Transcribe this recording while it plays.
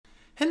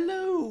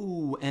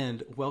Hello,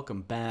 and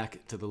welcome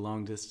back to the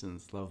Long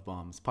Distance Love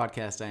Bombs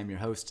podcast. I am your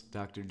host,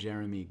 Dr.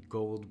 Jeremy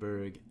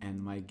Goldberg,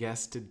 and my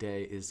guest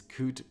today is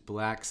Kute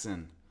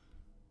Blackson.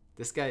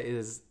 This guy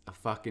is a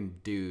fucking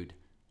dude.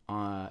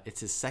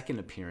 It's his second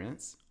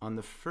appearance. On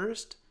the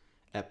first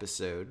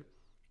episode,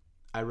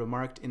 I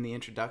remarked in the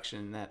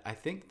introduction that I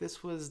think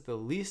this was the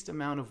least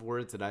amount of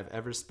words that I've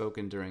ever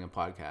spoken during a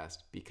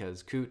podcast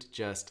because Kute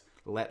just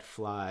let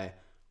fly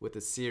with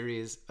a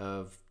series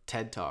of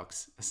TED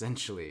Talks,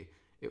 essentially.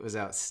 It was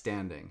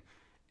outstanding.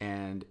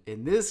 And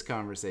in this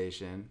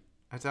conversation,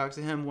 I talked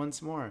to him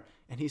once more,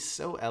 and he's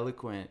so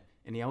eloquent,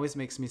 and he always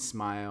makes me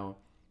smile,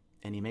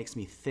 and he makes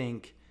me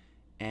think,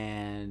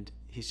 and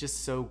he's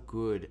just so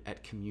good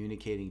at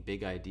communicating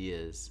big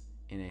ideas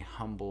in a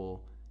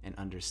humble and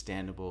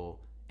understandable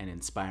and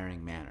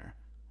inspiring manner.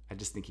 I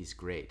just think he's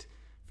great.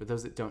 For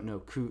those that don't know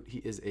Kute, he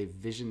is a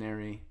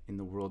visionary in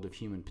the world of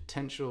human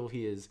potential.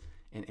 He is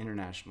an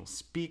international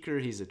speaker.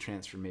 He's a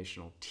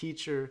transformational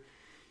teacher.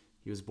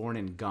 He was born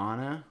in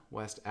Ghana,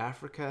 West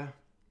Africa,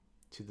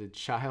 to the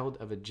child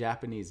of a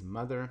Japanese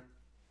mother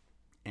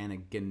and a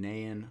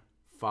Ghanaian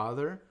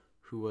father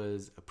who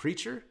was a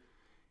preacher.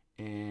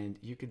 And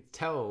you could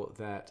tell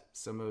that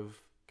some of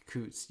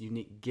Kute's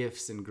unique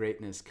gifts and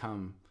greatness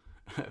come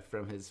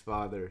from his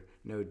father,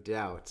 no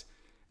doubt.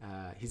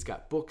 He's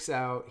got books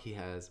out. He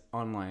has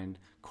online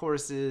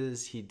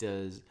courses. He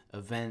does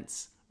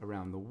events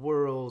around the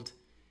world.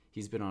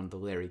 He's been on the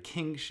Larry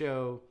King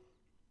Show.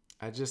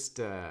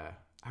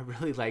 I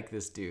really like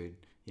this dude.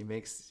 He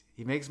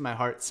makes my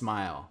heart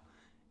smile.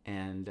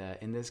 And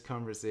in this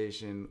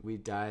conversation, we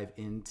dive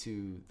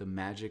into the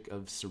magic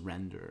of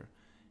surrender.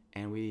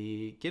 And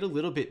we get a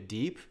little bit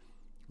deep,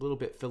 a little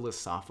bit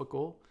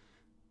philosophical,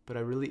 but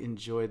I really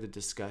enjoy the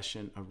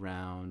discussion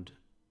around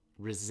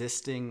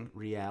resisting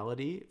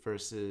reality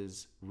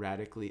versus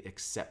radically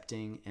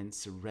accepting and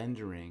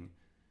surrendering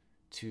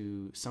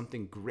to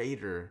something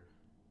greater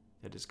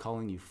that is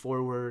calling you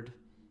forward,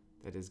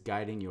 that is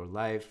guiding your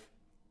life,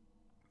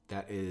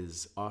 that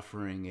is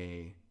offering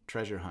a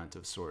treasure hunt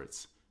of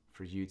sorts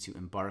for you to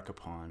embark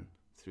upon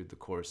through the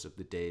course of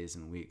the days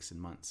and weeks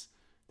and months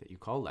that you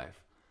call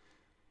life.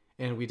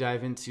 And we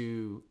dive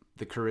into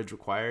the courage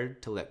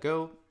required to let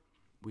go.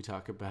 We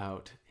talk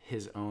about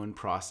his own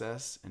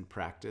process and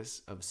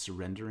practice of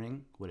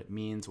surrendering, what it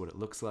means, what it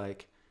looks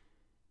like.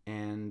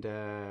 And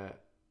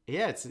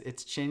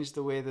it's changed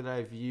the way that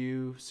I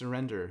view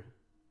surrender,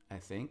 I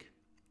think.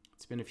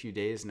 It's been a few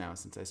days now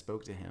since I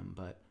spoke to him,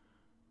 but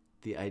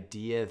the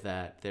idea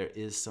that there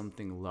is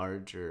something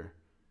larger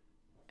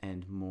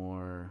and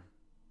more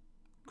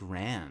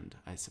grand,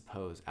 I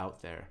suppose,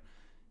 out there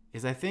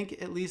is, I think,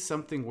 at least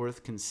something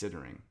worth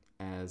considering,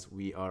 as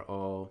we are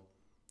all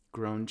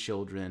grown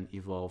children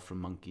evolved from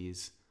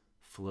monkeys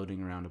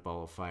floating around a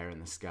ball of fire in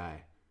the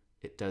sky.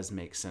 It does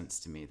make sense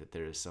to me that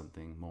there is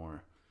something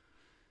more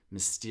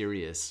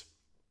mysterious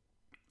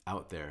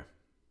out there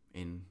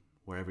in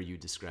wherever you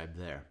describe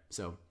there.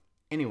 So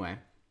anyway,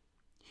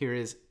 here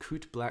is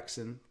Kute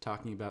Blackson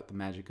talking about the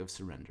magic of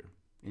surrender.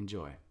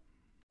 Enjoy.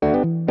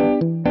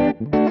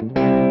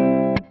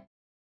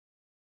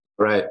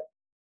 Right.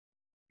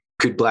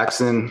 Kute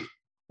Blackson,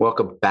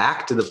 welcome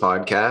back to the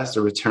podcast,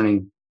 a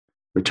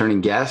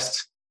returning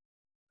guest.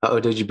 Uh-oh,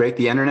 did you break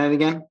the internet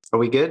again? Are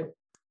we good?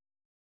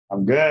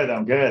 I'm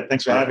good.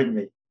 Thanks for having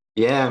me.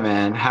 Yeah,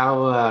 man.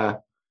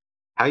 How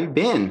you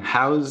been?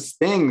 How's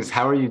things?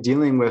 How are you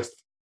dealing with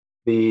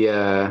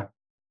the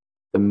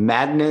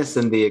madness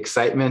and the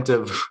excitement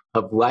of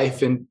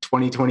life in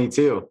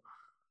 2022?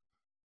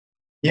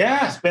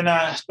 Yeah, it's been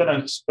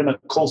a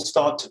cool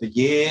start to the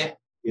year.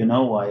 You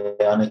know, I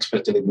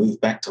unexpectedly moved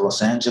back to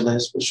Los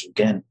Angeles, which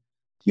again,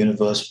 the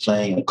universe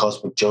playing a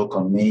cosmic joke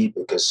on me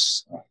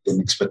because I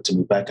didn't expect to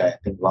move back. I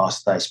think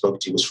last I spoke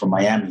to you was from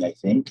Miami, I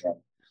think, and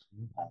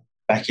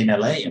back in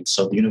LA. And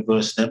so the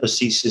universe never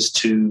ceases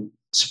to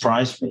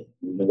surprise me.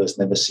 The universe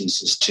never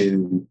ceases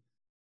to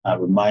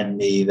remind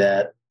me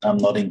that I'm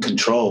not in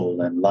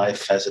control and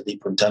life has a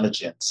deeper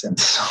intelligence. And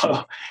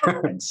so,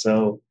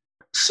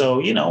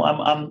 you know,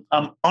 I'm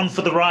on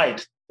for the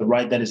ride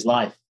that is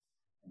life.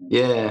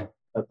 Yeah.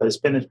 But it's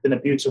been a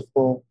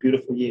beautiful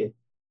year.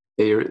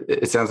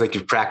 It sounds like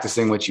you're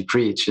practicing what you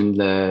preach in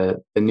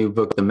the new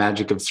book, The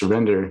Magic of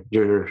Surrender.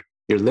 You're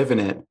living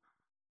it.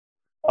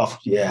 Oh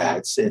yeah,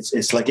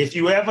 it's like if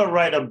you ever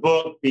write a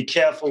book, be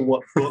careful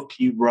what book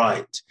you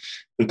write,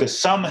 because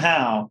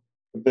somehow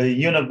the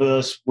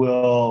universe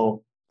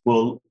will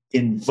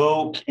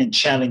invoke and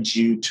challenge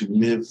you to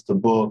live the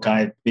book.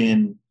 I've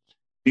been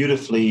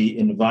beautifully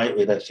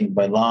invited, I think,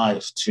 by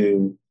life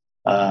to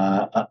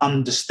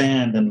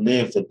understand and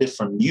live the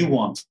different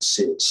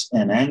nuances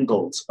and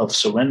angles of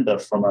surrender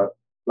from a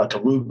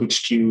Rubik's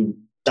Cube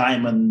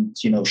diamond,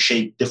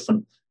 shaped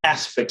different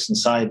aspects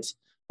inside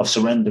of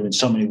surrender in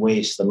so many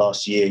ways. The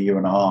last year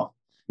and a half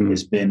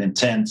has been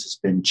intense. It's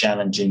been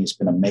challenging. It's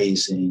been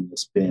amazing.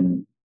 It's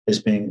been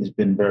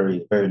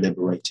very, very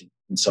liberating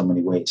in so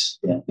many ways.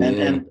 Yeah.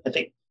 And I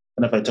think,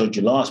 I don't know if I told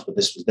you last, but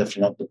this was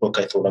definitely not the book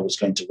I thought I was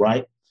going to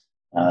write.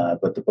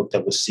 but the book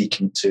that was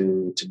seeking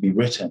to be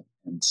written.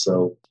 And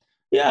so,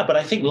 yeah, but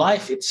I think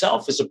life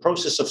itself is a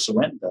process of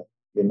surrender.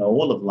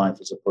 All of life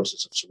is a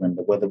process of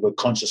surrender, whether we're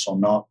conscious or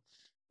not,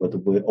 whether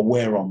we're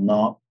aware or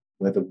not,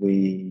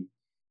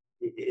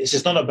 it's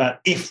just not about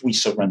if we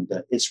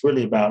surrender. It's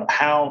really about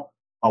how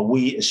are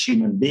we as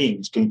human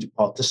beings going to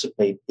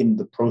participate in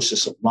the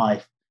process of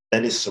life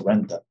that is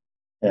surrender.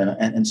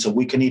 And so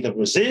we can either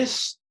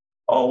resist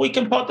or we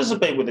can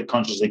participate with it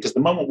consciously, because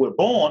the moment we're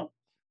born,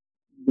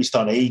 we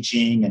start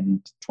aging,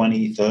 and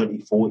 20, 30,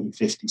 40,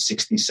 50,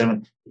 60,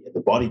 70,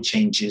 the body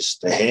changes,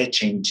 the hair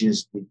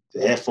changes,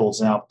 the hair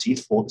falls out,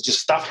 teeth fall,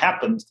 just stuff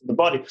happens to the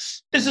body.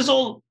 This is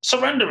all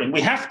surrendering. We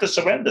have to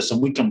surrender, so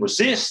we can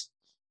resist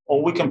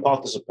or we can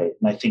participate.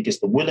 And I think it's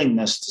the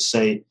willingness to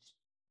say,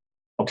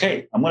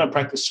 okay, I'm going to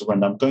practice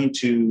surrender. I'm going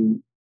to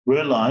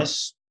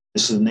realize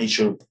this is the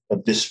nature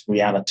of this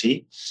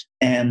reality.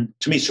 And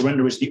to me,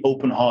 surrender is the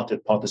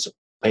open-hearted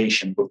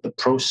participation with the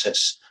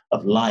process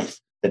of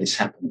life that is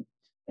happening.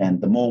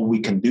 And the more we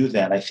can do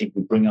that, I think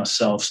we bring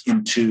ourselves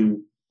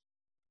into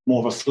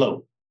more of a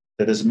flow.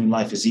 That doesn't mean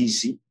life is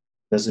easy.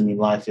 Doesn't mean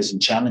life isn't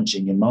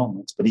challenging in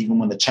moments. But even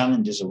when the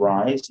challenges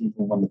arise,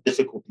 even when the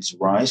difficulties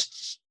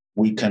arise,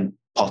 we can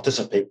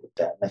participate with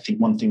that. And I think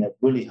one thing that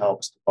really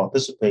helps to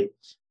participate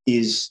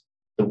is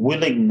the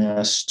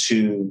willingness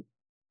to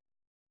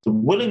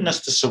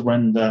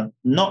surrender,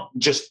 not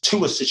just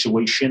to a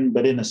situation,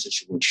 but in a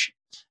situation.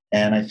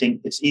 And I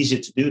think it's easier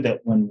to do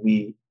that when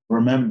we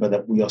remember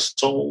that we are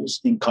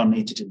souls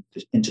incarnated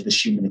into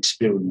this human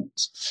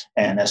experience.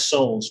 And as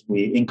souls,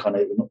 we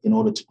incarnate in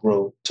order to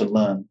grow, to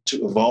learn,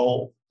 to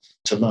evolve,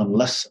 to learn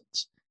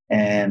lessons.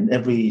 And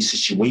every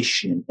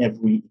situation,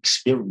 every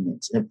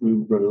experience, every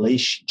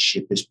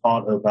relationship is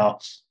part of our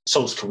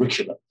soul's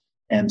curriculum.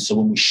 And so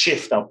when we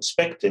shift our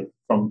perspective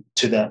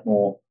to that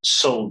more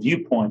soul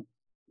viewpoint,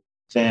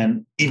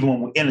 then even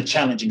when we're in a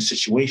challenging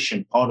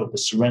situation, part of the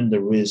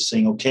surrender is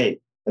saying, okay,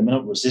 let me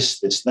not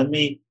resist this. Let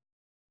me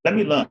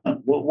learn.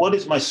 What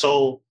is my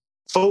soul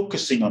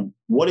focusing on?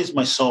 What is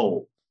my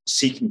soul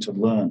seeking to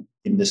learn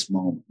in this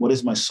moment? What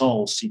is my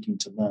soul seeking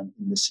to learn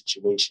in this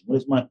situation?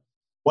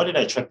 Why did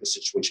I attract this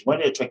situation? Why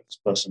did I attract this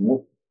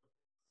person?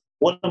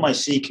 What am I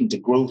seeking to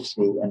grow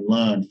through and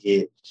learn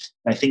here?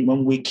 And I think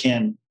when we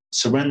can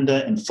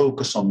surrender and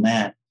focus on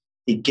that,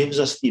 it gives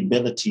us the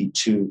ability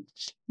to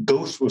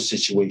go through a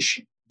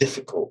situation,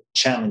 difficult,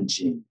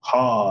 challenging,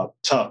 hard,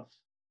 tough,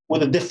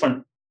 with a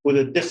different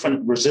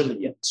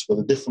resilience, with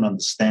a different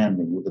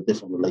understanding, with a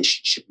different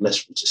relationship,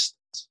 less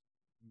resistance.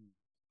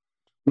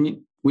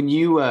 When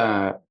you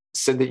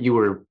said that you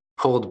were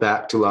pulled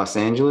back to Los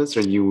Angeles,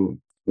 or you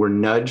were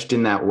nudged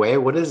in that way,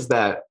 what does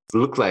that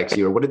look like to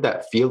you, or what did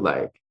that feel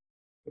like?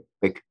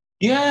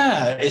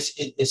 Yeah,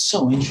 it's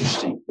so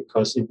interesting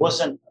because it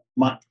wasn't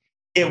my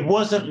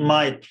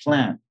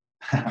plan.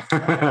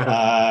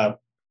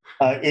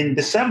 In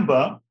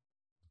December,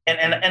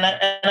 and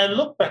I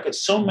look back at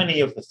so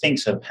many of the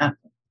things that have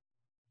happened,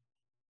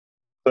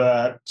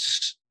 but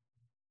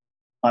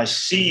I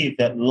see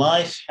that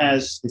life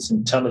has its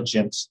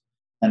intelligence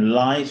and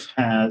life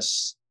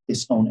has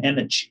its own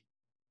energy.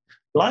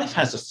 Life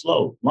has a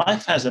flow.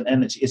 Life has an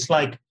energy. It's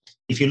like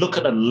if you look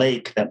at a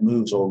lake that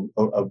moves, or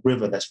a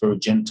river that's very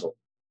gentle,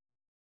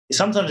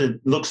 sometimes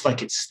it looks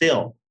like it's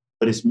still,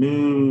 but it's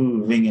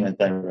moving in a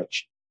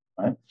direction,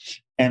 right?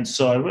 And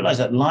so I realized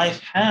that life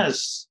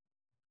has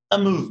a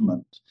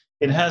movement.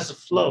 It has a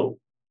flow.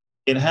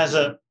 It has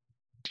a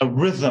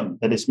rhythm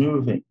that is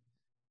moving.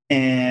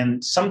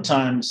 And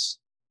sometimes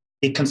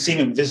it can seem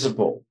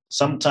invisible.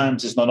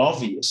 Sometimes it's not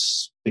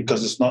obvious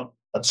because it's not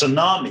a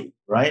tsunami,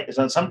 right?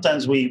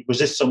 Sometimes we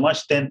resist so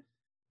much, then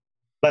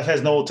life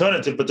has no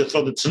alternative but to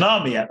throw the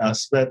tsunami at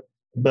us. But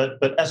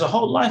as a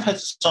whole, life has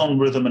its own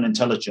rhythm and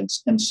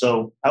intelligence. And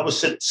so I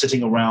was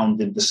sitting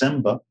around in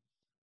December,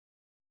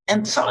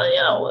 and so,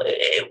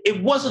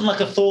 it wasn't like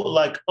a thought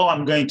like, oh,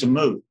 I'm going to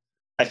move.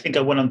 I think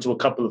I went onto a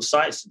couple of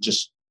sites and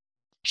just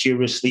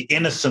curiously,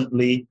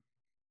 innocently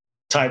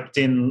typed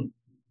in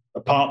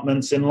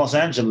apartments in Los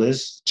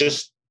Angeles,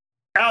 just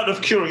out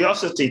of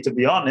curiosity, to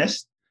be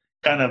honest,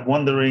 kind of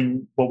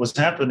wondering what was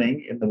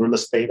happening in the real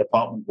estate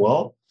apartment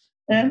world,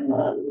 and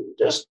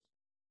just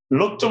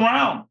looked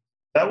around.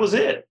 That was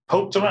it,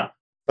 poked around.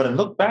 But I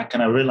looked back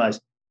and I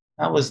realized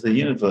that was the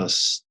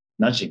universe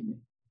nudging me.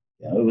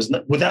 It was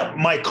without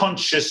my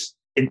conscious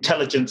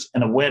intelligence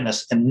and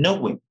awareness and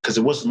knowing, because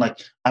it wasn't like,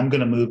 I'm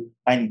going to move,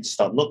 I need to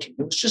start looking.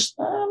 It was just,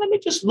 let me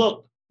just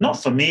look. Not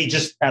for me,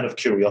 just out of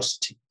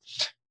curiosity.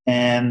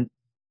 And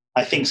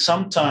I think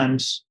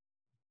sometimes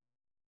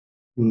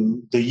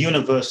the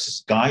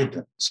universe's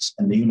guidance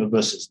and the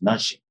universe's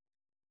nudging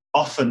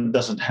often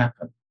doesn't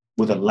happen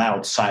with a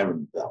loud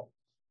siren bell.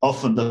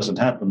 Often doesn't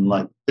happen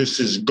like, this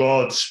is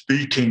God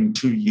speaking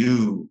to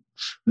you.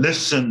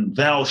 Listen,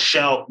 thou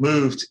shalt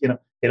move.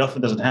 It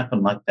often doesn't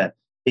happen like that.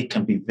 It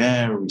can be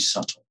very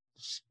subtle.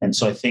 And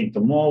so I think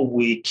the more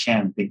we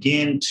can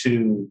begin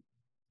to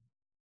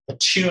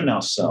attune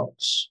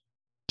ourselves,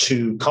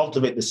 to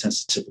cultivate the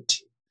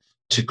sensitivity,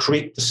 to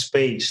create the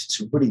space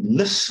to really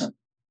listen.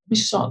 We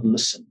start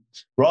listening.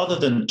 rather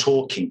than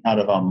talking out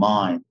of our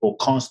mind or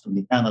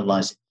constantly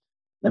analyzing.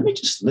 Let me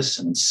just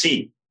listen and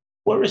see,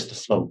 where is the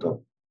flow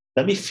going?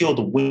 Let me feel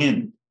the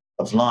wind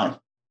of life.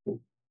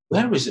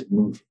 Where is it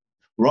moving?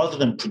 Rather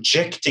than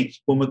projecting,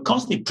 when we're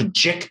constantly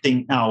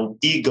projecting our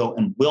ego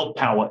and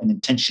willpower and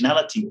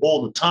intentionality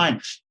all the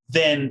time,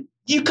 then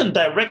you can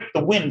direct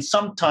the wind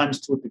sometimes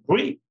to a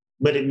degree,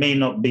 but it may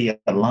not be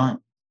aligned,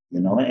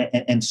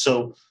 And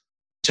so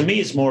to me,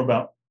 it's more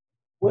about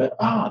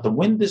the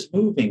wind is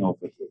moving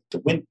over here. The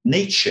wind,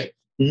 nature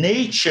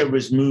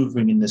is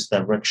moving in this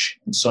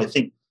direction. And so I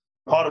think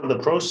part of the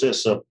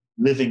process of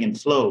living in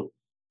flow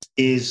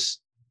is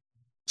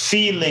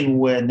feeling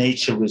where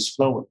nature is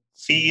flowing,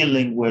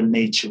 feeling where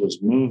nature is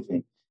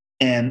moving,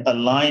 and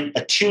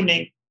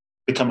attuning,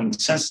 becoming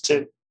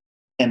sensitive,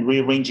 and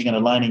rearranging and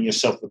aligning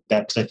yourself with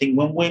that. Because I think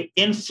when we're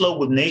in flow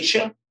with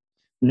nature,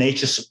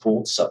 nature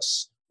supports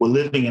us. We're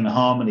living in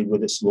harmony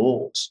with its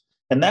laws.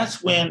 And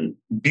that's when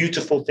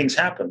beautiful things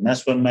happen.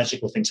 That's when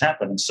magical things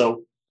happen. And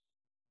so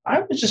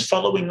I was just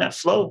following that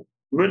flow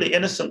really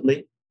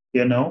innocently,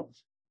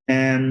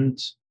 and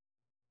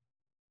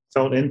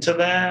felt into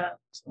that.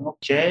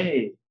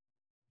 Okay.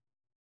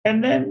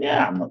 And then,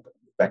 I'm not going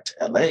to move back to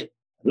LA. I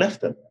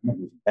left it. I'm not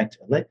moving back to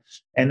LA.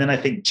 And then I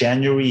think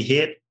January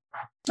hit.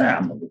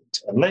 I'm not moving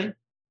to LA,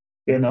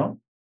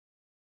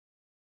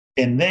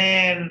 And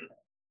then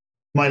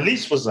my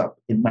lease was up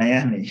in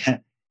Miami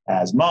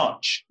as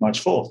March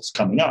 4th is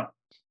coming up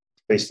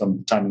based on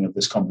the timing of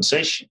this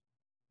conversation.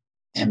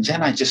 And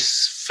then I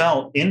just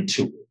fell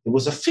into it. It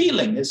was a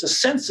feeling. It's a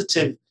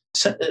sensitive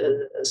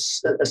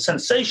a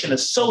sensation.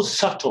 It's so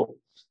subtle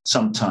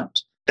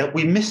sometimes that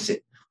we miss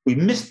it. We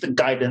miss the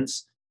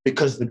guidance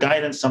because the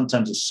guidance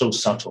sometimes is so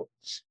subtle.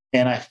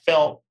 And I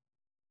felt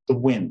the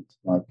wind,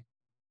 like,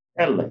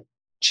 LA,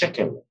 check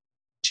LA,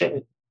 check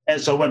it. And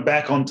so I went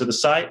back onto the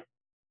site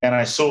and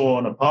I saw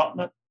an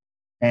apartment.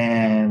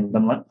 And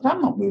I'm like,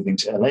 I'm not moving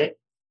to LA.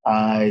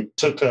 I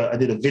did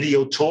a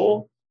video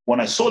tour. When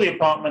I saw the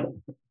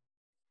apartment,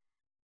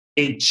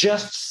 it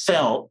just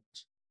felt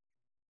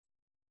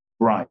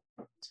right.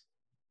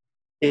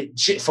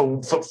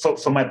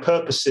 For my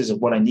purposes of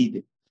what I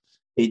needed,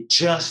 it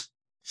just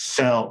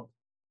felt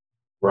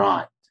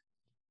right.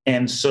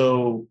 And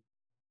so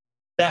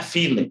that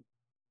feeling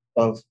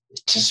of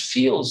it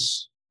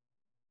just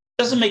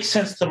doesn't make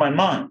sense to my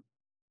mind,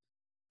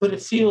 but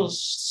it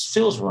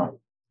feels right.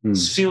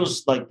 This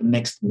feels like the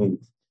next move.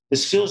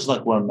 This feels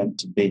like where I'm meant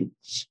to be.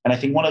 And I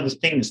think one of the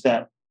things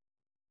that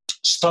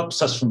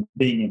stops us from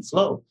being in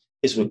flow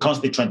is we're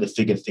constantly trying to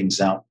figure things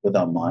out with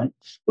our mind.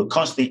 We're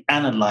constantly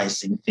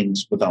analyzing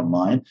things with our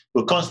mind.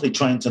 We're constantly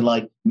trying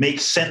to make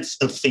sense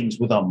of things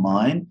with our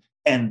mind.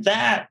 And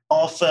that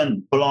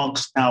often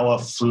blocks our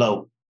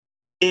flow.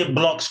 It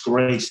blocks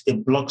grace.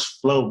 It blocks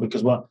flow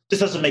because, this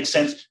doesn't make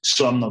sense,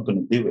 so I'm not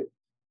going to do it.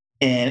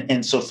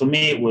 And so for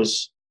me, it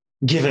was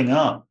giving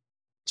up.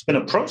 It's been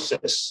a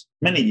process,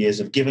 many years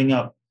of giving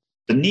up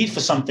the need for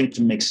something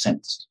to make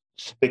sense,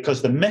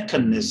 because the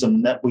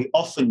mechanism that we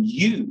often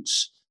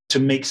use to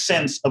make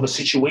sense of a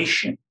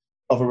situation,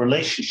 of a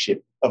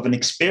relationship, of an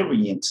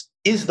experience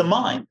is the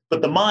mind.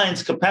 But the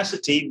mind's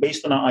capacity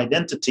based on our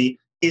identity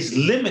is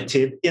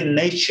limited in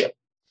nature.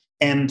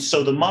 And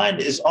so the mind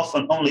is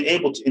often only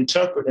able to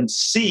interpret and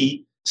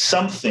see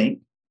something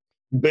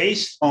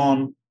based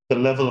on the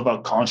level of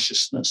our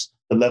consciousness,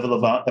 the level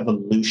of our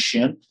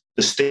evolution,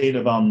 the state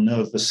of our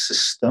nervous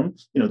system.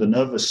 The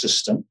nervous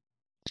system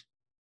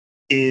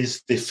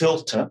is the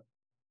filter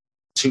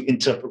to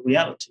interpret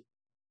reality.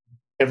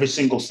 Every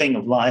single thing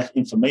of life,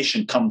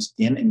 information comes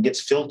in and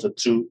gets filtered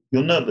through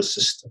your nervous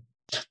system.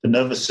 The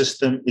nervous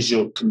system is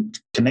your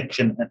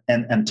connection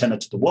and antenna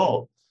to the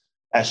world.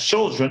 As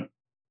children,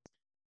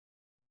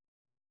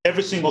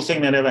 every single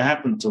thing that ever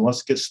happened to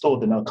us gets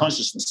stored in our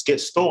consciousness,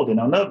 gets stored in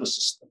our nervous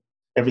system.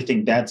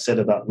 Everything dad said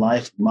about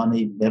life,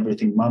 money,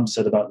 everything mom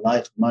said about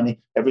life, money,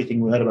 everything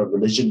we heard about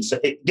religion,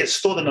 it gets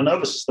stored in our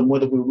nervous system,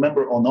 whether we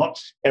remember it or not.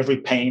 Every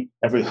pain,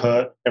 every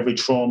hurt, every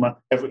trauma,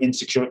 every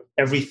insecure,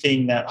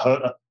 everything that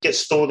hurt gets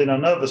stored in our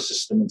nervous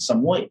system in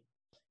some way.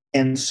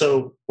 And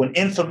so when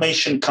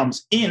information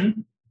comes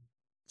in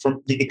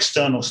from the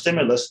external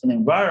stimulus and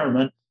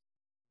environment,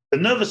 the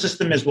nervous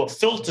system is what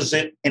filters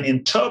it and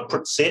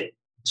interprets it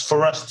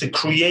for us to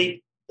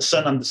create a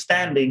certain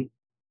understanding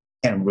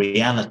and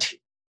reality.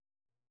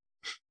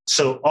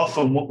 So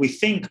often what we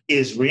think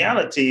is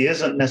reality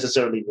isn't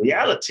necessarily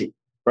reality,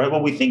 right?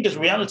 What we think is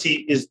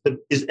reality is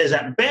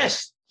at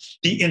best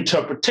the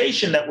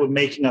interpretation that we're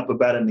making up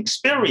about an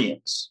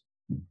experience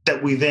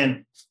that we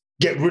then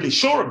get really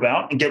sure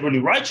about and get really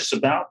righteous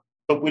about,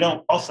 but we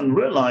don't often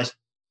realize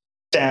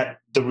that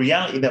the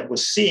reality that we're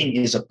seeing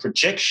is a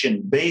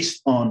projection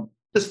based on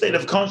the state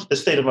of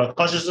our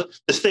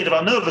consciousness, the state of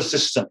our nervous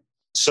system.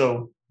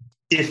 So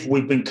if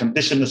we've been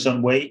conditioned a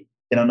certain way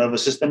in our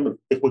nervous system,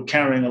 if we're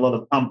carrying a lot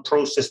of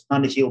unprocessed,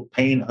 unhealed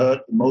pain,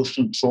 hurt,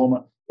 emotion,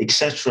 trauma,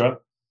 etc.,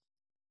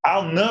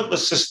 our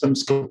nervous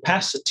system's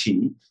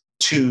capacity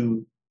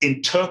to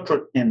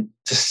interpret and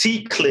to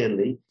see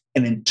clearly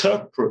and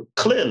interpret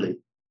clearly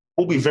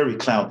will be very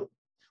clouded.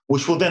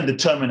 which will then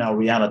determine our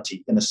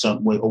reality in a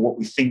certain way, or what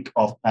we think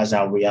of as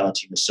our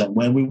reality in a certain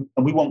way. And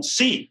we won't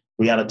see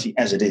reality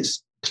as it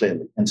is,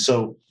 clearly. And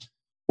so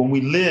when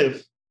we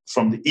live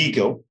from the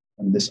ego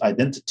and this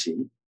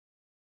identity,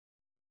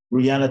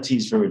 reality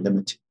is very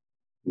limited.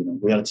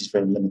 Reality is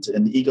very limited.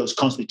 And the ego is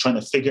constantly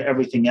trying to figure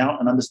everything out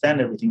and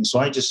understand everything. So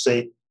I just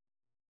say,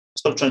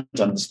 stop trying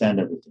to understand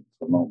everything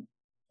for a moment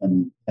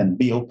and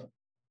be open.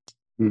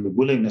 The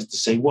willingness to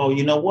say, well,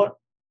 you know what?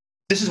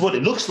 This is what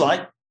it looks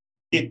like.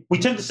 We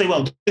tend to say,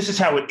 well, this is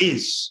how it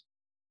is.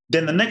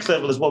 Then the next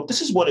level is, well,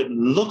 this is what it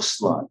looks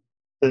like.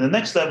 Then the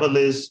next level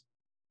is,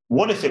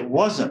 what if it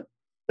wasn't?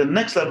 The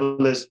next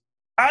level is,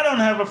 I don't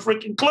have a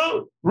freaking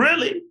clue,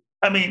 really.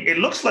 I mean, it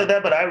looks like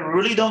that, but I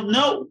really don't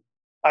know.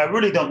 I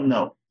really don't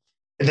know.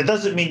 And it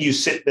doesn't mean you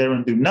sit there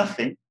and do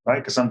nothing, right?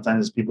 Because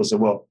sometimes people say,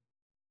 well,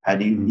 how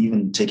do you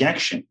even take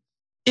action?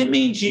 It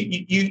means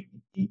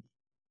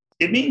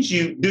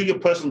you do your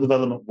personal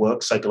development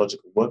work,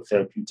 psychological work,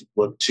 therapeutic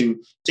work to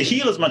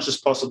heal as much as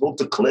possible,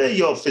 to clear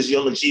your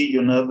physiology,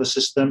 your nervous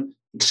system,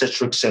 et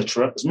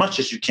cetera, as much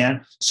as you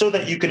can, so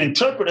that you can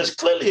interpret as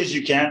clearly as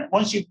you can.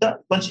 As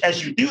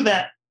you do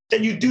that,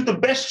 then you do the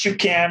best you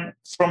can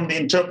from the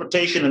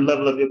interpretation and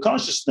level of your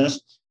consciousness.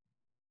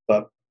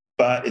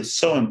 But it's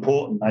so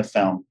important, I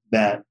found,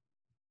 that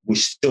we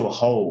still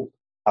hold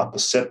our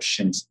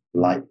perceptions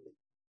lightly.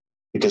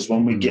 Because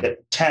when we get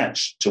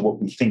attached to what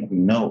we think we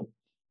know,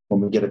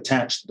 when we get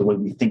attached to the way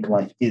we think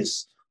life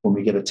is, when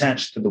we get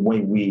attached to the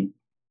way we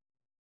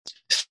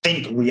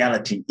think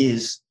reality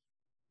is,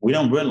 we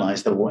don't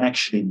realize that we're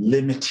actually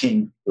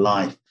limiting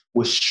life.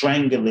 We're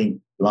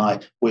strangling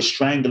life. We're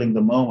strangling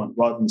the moment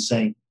rather than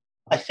saying,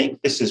 I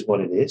think this is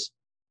what it is,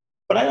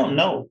 but I don't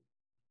know.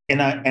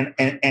 And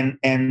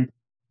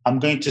I'm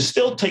going to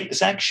still take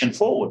this action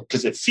forward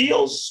because it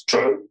feels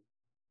true,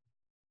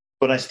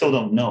 but I still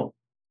don't know.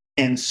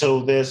 And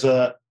so there's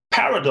a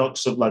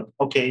paradox of like,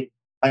 okay,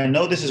 I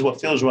know this is what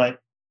feels right,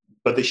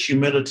 but the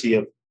humility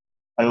of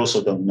I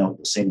also don't know at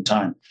the same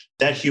time.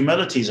 That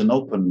humility is an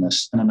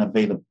openness and an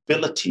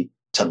availability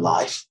to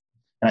life.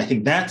 And I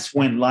think that's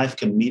when life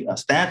can meet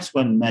us. That's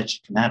when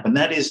magic can happen.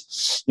 That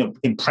is,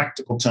 in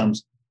practical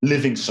terms,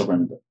 living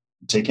surrender.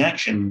 Take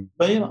action.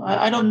 But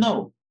I don't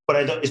know.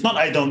 But it's not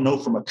I don't know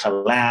from a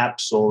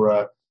collapse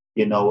or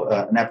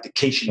an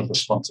abdication of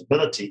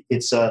responsibility.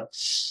 It's a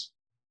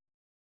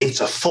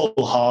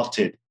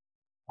full-hearted,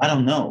 I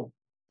don't know,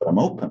 but I'm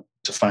open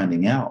to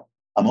finding out.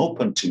 I'm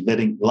open to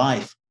letting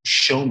life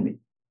show me,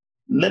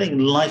 letting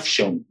life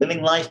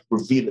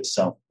reveal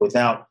itself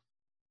without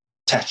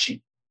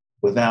attaching,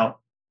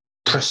 without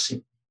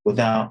pressing,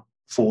 without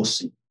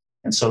forcing.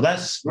 And so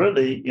that's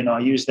really, I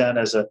use that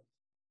as a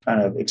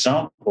kind of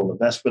example of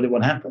that's really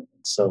what happened.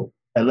 So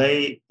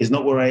LA is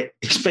not where I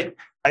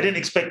didn't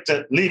expect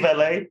to leave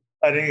LA.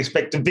 I didn't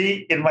expect to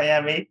be in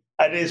Miami.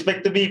 I didn't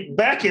expect to be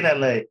back in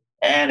LA.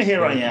 And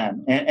here I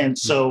am. And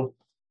so,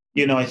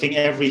 I think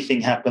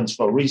everything happens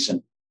for a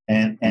reason.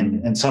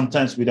 And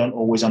sometimes we don't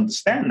always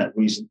understand that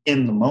reason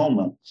in the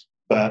moment,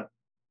 but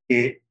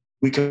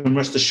we can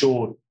rest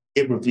assured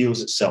it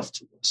reveals itself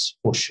to us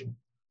for sure.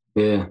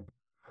 Yeah.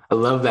 I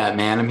love that,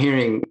 man. I'm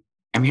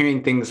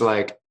hearing things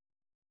like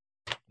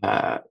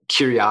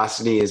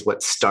curiosity is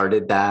what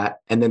started that.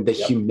 And then the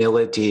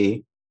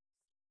humility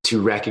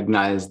to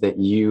recognize that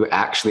you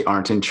actually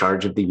aren't in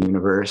charge of the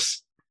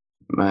universe.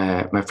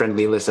 My friend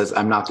Leela says,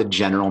 I'm not the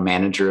general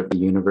manager of the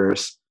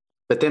universe.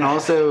 But then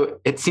also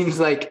it seems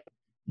like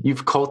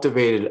you've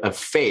cultivated a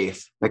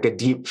faith, like a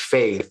deep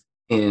faith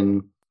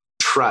in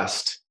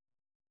trust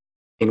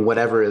in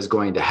whatever is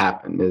going to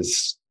happen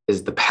is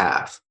the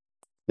path.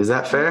 Is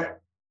that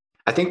fair?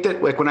 I think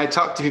that like when I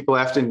talk to people,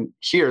 I often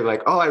hear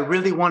like, oh, I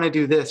really want to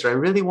do this, or I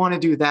really want to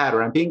do that,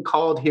 or I'm being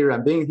called here,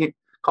 I'm being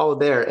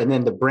called there. And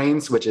then the brain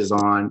switches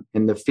on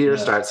and the fear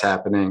starts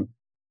happening.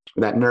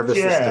 That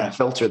nervous system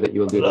filter that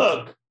you alluded to.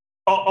 Look,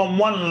 on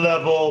one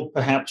level,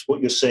 perhaps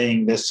what you're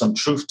saying, there's some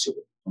truth to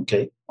it,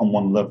 okay, on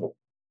one level.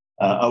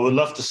 I would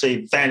love to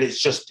say that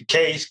is just the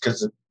case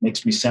because it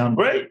makes me sound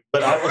great.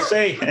 But I will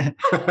say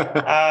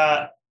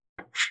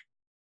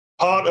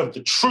part of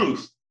the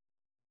truth,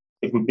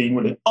 if we're being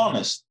really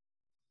honest,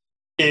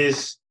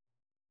 is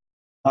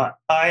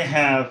I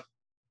have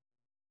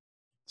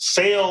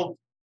failed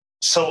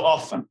so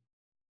often.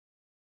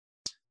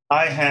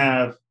 I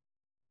have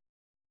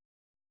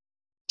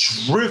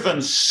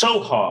driven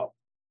so hard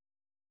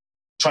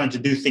trying to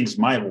do things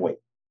my way.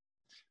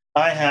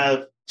 I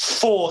have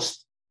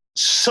forced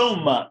so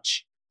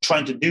much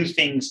trying to do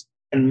things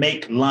and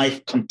make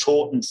life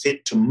contort and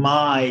fit to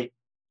my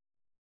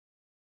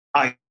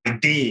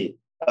idea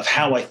of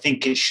how I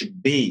think it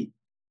should be,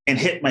 and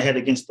hit my head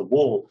against the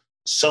wall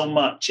so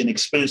much and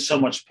experienced so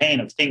much pain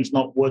of things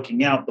not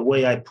working out the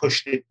way I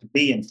pushed it to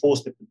be and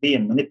forced it to be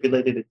and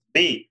manipulated it to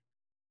be,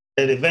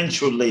 that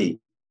eventually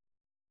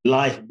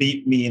life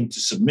beat me into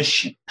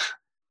submission,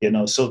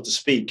 so to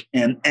speak.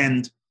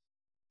 And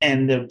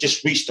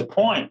just reached a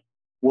point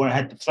where I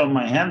had to throw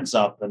my hands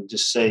up and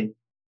just say,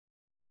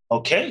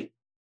 okay,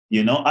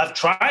 I've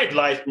tried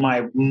life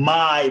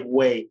my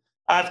way.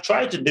 I've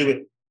tried to do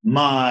it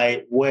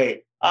my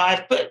way.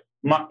 I put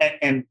my,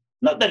 and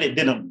not that it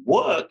didn't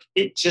work,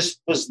 it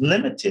just was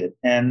limited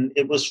and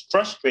it was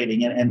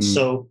frustrating. And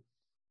so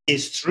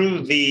it's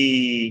through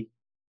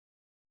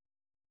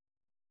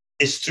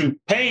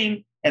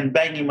pain and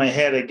banging my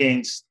head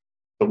against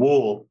the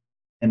wall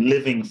and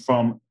living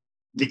from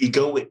the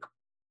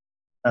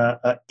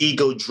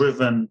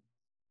ego-driven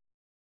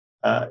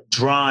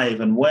drive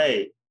and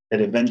way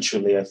that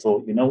eventually I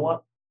thought, you know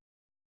what?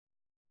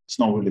 It's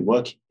not really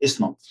working. It's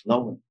not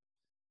flowing.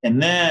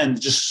 And then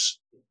just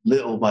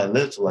little by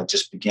little, I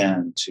just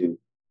began to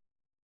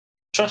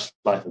trust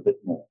life a bit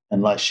more.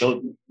 And life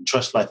showed me. And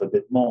trust life a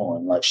bit more.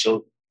 And life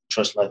showed me.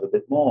 Trust life a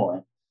bit more.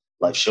 And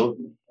life showed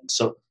me. And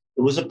so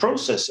it was a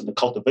process and a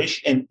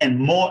cultivation. And the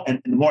more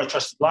I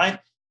trusted life,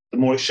 the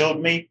more it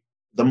showed me,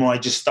 the more I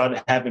just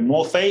started having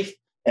more faith.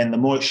 And the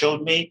more it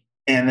showed me.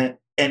 And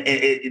then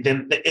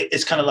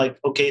it's kind of like,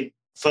 okay,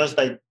 first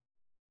I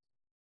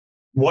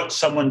watched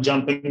someone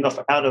jumping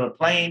out of a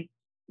plane.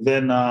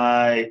 Then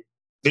I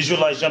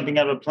visualized jumping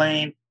out of a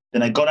plane.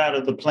 Then I got out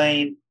of the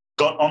plane,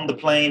 got on the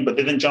plane, but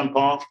didn't jump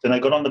off. Then I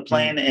got on the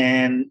plane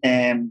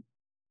and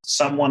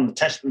someone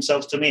attached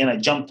themselves to me and I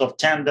jumped off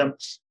tandem,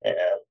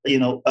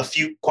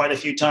 quite a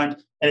few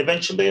times. And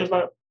eventually I was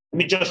like, let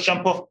me just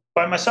jump off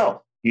by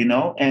myself,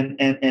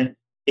 and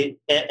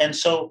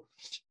so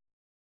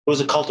it was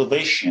a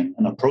cultivation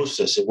and a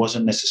process. It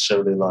wasn't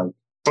necessarily like,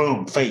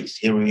 boom, faith,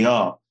 here we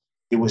are.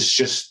 It was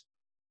just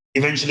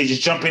eventually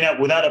just jumping out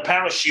without a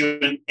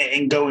parachute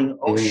and going,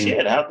 oh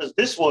shit, how does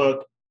this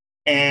work?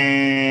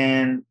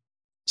 And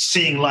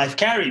seeing life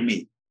carry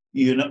me,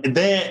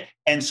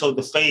 and so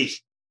the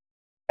faith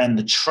and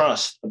the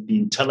trust of the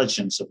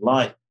intelligence of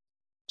life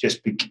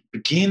just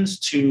begins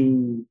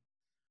to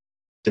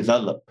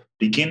develop,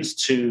 begins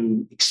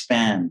to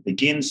expand,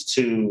 begins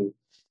to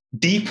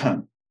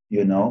deepen,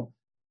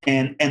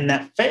 and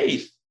that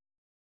faith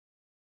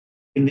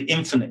in the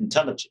infinite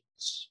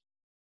intelligence.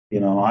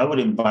 I would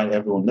invite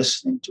everyone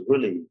listening to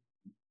really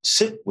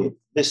sit with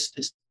this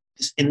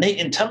innate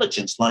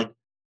intelligence. Like,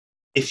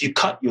 if you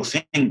cut your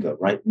finger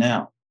right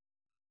now,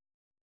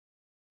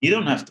 you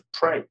don't have to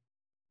pray.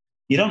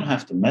 You don't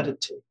have to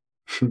meditate.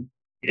 You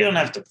don't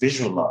have to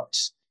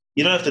visualize.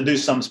 You don't have to do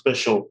some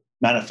special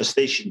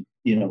manifestation,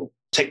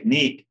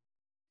 technique.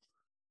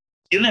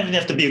 You don't even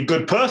have to be a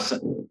good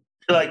person.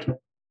 Like,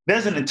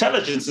 there's an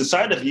intelligence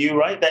inside of you,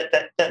 right?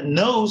 That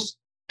knows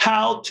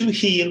how to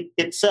heal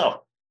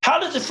itself. How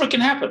does it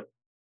freaking happen?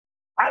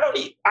 I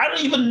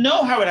don't even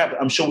know how it happened.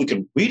 I'm sure we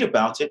can read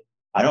about it.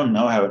 I don't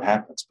know how it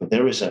happens, but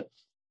there is an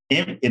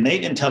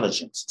innate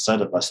intelligence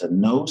inside of us that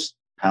knows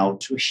how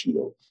to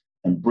heal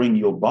and bring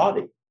your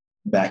body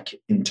back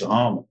into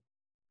harmony.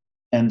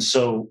 And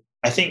so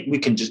I think we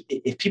can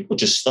if people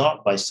just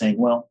start by saying,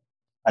 well,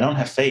 I don't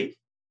have faith,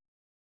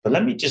 but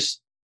let me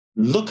just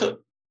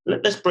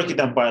let's break it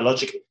down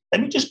biologically.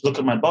 Let me just look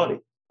at my body.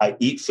 I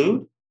eat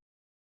food,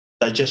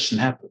 digestion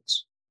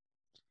happens.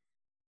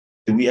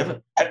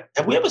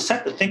 Have we ever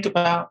sat to think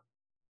about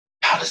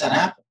how does that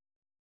happen?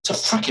 It's a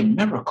freaking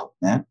miracle,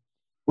 man.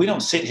 We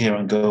don't sit here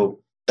and go,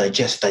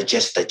 digest. I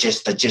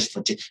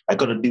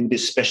got to do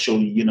this special,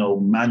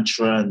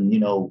 mantra and,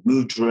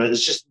 mudra.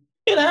 It's just,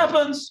 it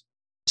happens.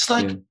 It's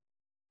like,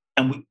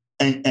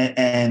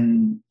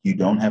 and you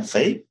don't have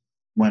faith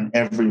when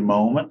every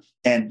moment,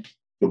 and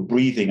you're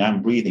breathing,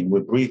 I'm breathing,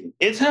 we're breathing.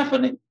 It's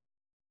happening.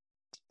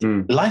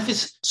 Life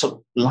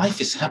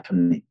is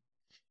happening.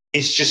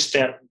 It's just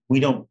that we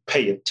don't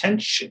pay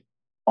attention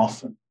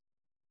often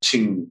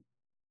to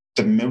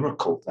the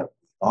miracle that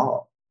we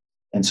are.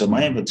 And so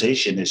my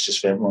invitation is just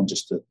for everyone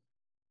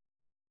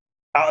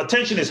our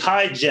attention is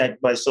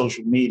hijacked by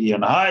social media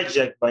and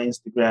hijacked by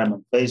Instagram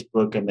and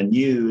Facebook and the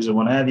news and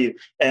what have you.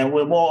 And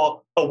we're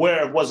more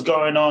aware of what's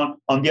going on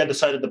the other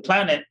side of the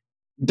planet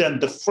than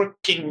the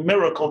freaking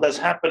miracle that's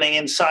happening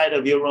inside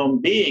of your own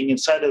being,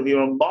 inside of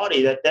your own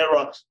body, that there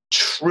are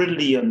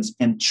trillions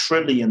and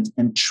trillions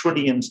and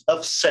trillions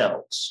of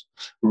cells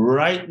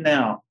right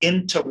now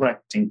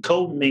interacting,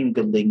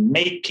 commingling,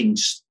 making,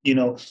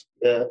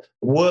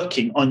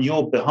 working on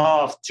your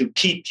behalf to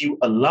keep you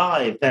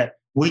alive, that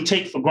we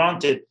take for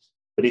granted.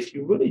 But if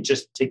you really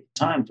just take the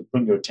time to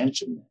bring your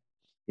attention there,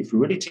 if you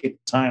really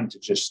take the time to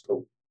just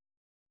go,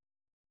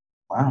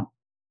 wow,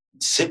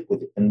 sit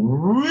with it and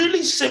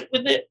really sit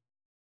with it,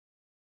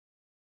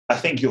 I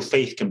think your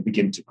faith can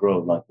begin to grow.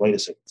 Like, wait a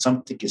second,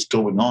 something is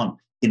going on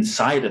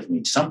inside of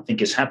me. Something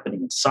is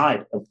happening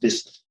inside of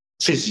this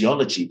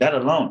physiology. That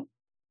alone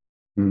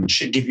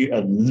should give you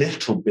a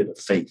little bit of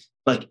faith.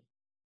 Like,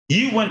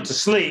 you went to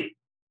sleep,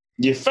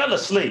 you fell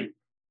asleep.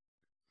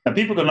 And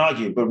people can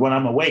argue, but when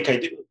I'm awake, I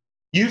do.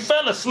 You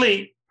fell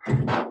asleep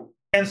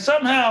and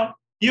somehow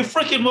you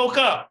freaking woke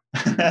up.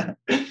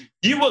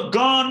 You were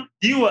gone,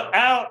 you were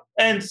out,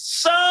 and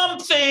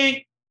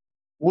something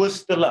was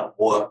still at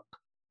work.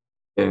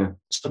 Yeah.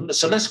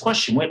 So let's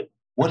question,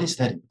 what is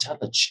that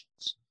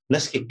intelligence?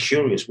 Let's get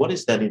curious. What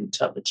is that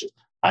intelligence?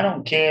 I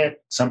don't care.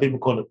 Some people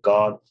call it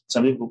God.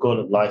 Some people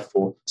call it life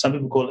force. Some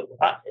people call it,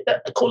 I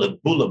call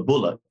it Bula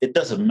Bula. It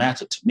doesn't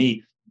matter to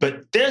me.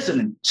 But there's an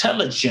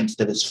intelligence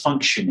that is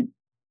functioning.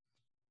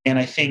 And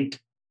I think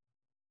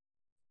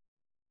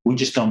we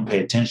just don't pay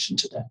attention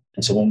to that.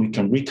 And so when we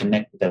can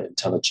reconnect with that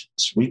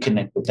intelligence,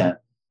 reconnect with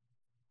that,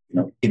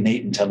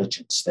 innate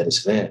intelligence that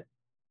is there,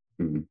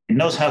 it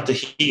knows how to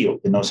heal,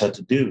 it knows how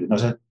to do, it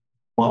knows how.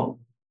 Well,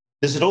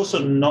 does it also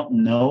not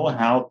know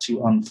how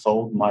to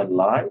unfold my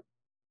life?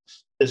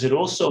 Does it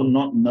also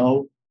not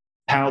know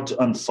how to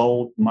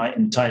unfold my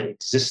entire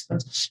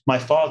existence? My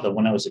father,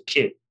 when I was a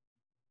kid,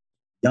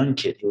 young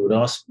kid, he would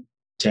ask me,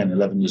 10,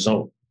 11 years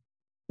old,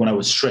 when I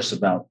was stressed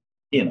about,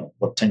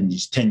 what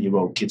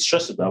 10-year-old kids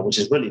stress about, which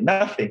is really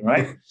nothing,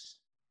 right?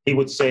 He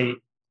would say,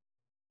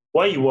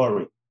 why are you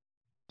worried?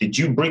 Did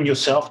you bring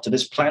yourself to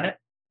this planet?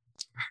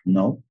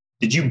 No.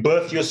 Did you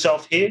birth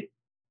yourself here?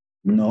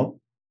 No.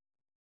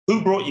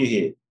 Who brought you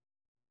here?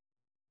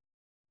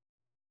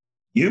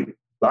 You.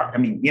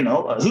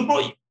 Who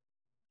brought you?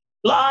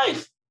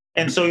 Life.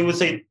 And so he would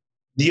say,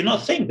 do you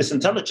not think this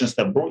intelligence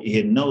that brought you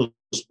here knows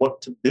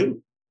what to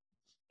do?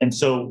 And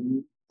so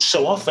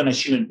often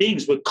as human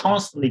beings, we're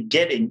constantly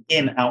getting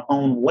in our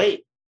own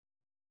way.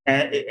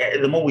 And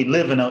the more we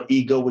live in our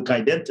egoic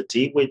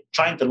identity, we're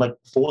trying to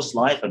force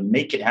life and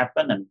make it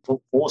happen and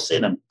force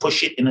it and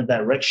push it in a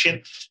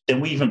direction. Then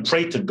we even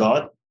pray to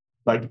God.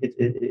 I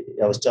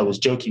was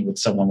joking with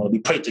someone when we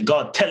pray to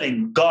God,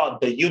 telling God,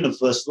 the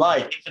universe,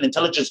 life, infinite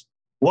intelligence,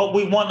 what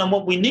we want and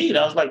what we need.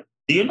 I was like,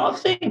 do you not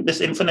think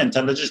this infinite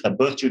intelligence that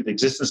birthed you into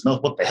existence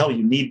knows what the hell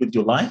you need with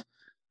your life?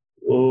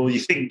 Or you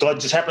think God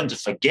just happened to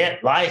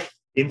forget life,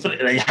 infinite,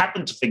 and he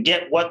happened to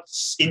forget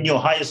what's in your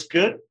highest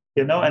good?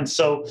 And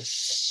so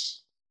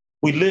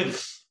we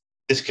live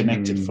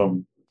disconnected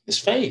from this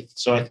faith.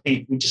 So I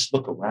think we just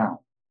look around.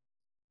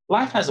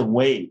 Life has a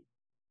way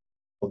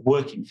of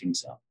working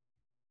things out.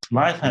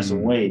 Life has a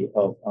way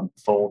of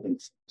unfolding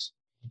things.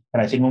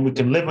 And I think when we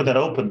can live with that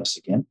openness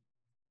again,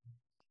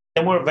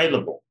 then we're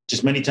available.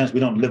 Just many times we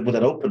don't live with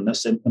that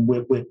openness, and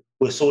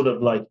we're sort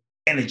of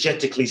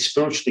energetically,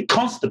 spiritually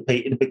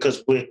constipated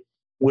because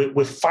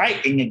we're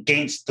fighting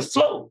against the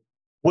flow.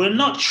 We're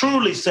not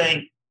truly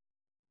saying,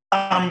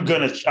 I'm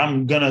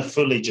gonna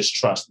fully just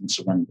trust and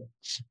surrender.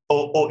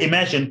 Or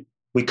imagine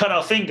we cut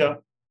our finger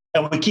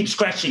and we keep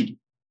scratching it.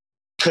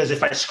 Because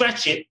if I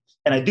scratch it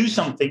and I do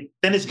something,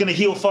 then it's gonna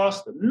heal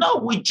faster. No,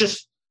 we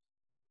just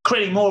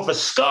creating more of a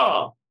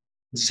scar.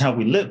 This is how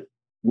we live.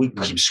 We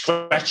keep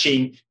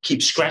scratching.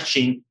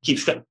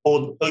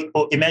 Or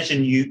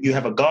imagine you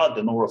have a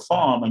garden or a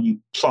farm and you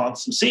plant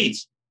some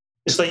seeds.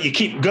 It's like we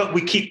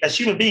keep as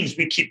human beings,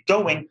 we keep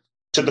going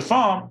to the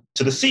farm,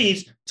 to the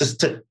seeds,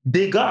 to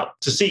dig up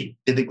to see,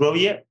 did it grow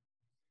yet?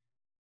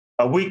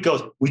 A week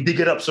goes, we dig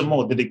it up some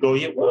more. Did it grow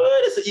yet?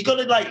 What is it? You got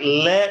to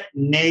let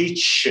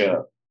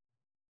nature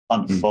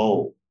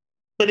unfold.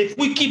 But if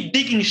we keep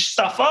digging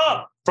stuff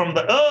up from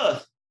the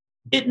earth,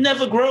 it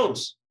never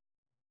grows.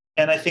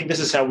 And I think this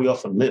is how we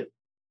often live.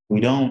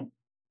 We don't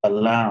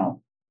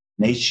allow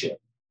nature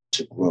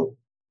to grow.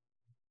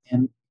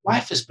 And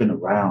life has been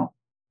around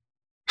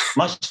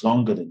much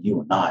longer than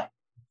you and I.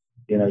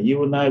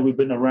 You and I, we've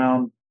been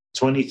around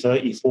 20,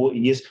 30, 40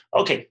 years.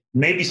 Okay,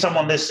 maybe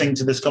someone listening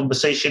to this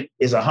conversation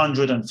is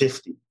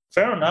 150.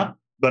 Fair enough.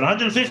 But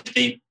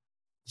 150,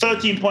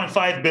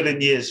 13.5 billion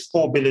years,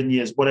 4 billion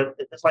years, whatever.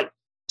 It's there's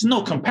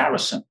no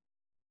comparison.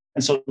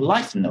 And so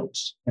life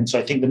knows. And so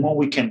I think the more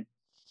we can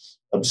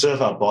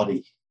observe our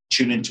body,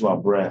 tune into our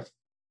breath,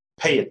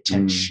 pay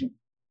attention,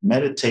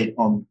 meditate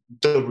on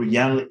the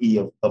reality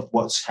of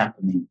what's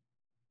happening,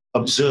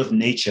 observe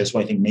nature. That's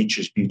why I think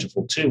nature is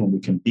beautiful too. When we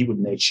can be with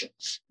nature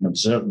and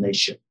observe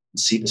nature and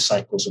see the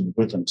cycles and the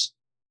rhythms,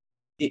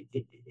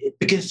 it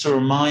begins to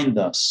remind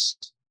us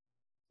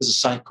there's a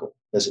cycle,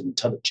 there's an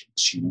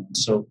intelligence, And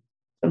so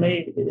for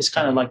me, it's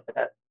kind of like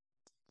that.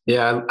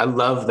 Yeah, I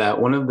love that.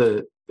 One of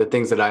the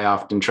things that I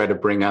often try to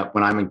bring up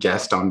when I'm a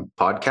guest on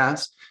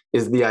podcasts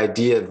is the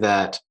idea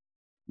that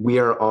we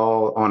are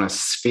all on a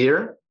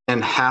sphere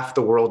and half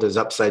the world is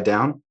upside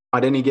down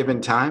at any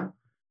given time.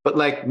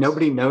 But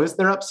nobody knows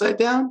they're upside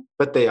down,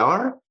 but they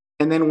are.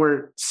 And then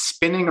we're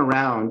spinning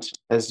around,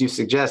 as you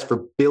suggest,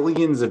 for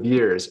billions of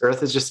years.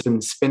 Earth has just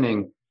been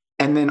spinning.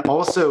 And then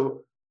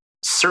also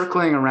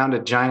circling around a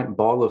giant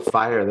ball of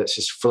fire that's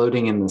just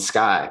floating in the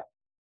sky.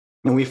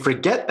 And we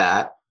forget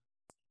that.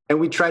 And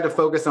we try to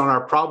focus on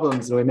our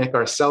problems and we make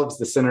ourselves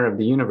the center of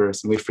the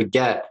universe. And we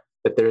forget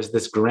that there's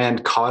this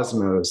grand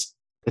cosmos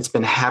that's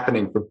been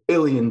happening for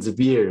billions of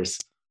years.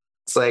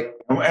 It's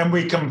and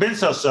we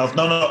convince ourselves,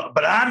 no,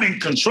 but I'm in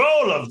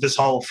control of this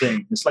whole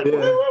thing. It's wait,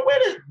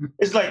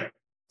 it's like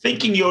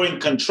thinking you're in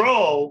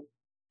control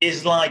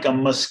is like a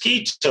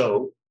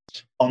mosquito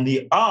on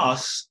the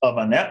ass of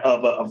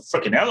a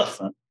freaking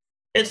elephant.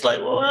 It's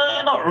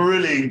we're not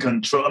really in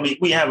control. I mean,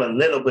 we have a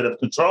little bit of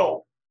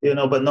control,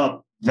 but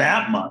not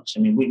that much. I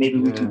mean, we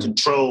can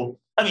control.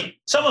 I mean,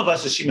 some of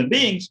us as human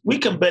beings, we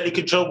can barely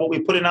control what we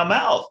put in our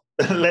mouth,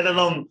 let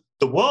alone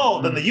the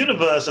world and the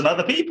universe and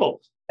other people.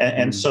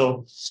 And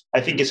so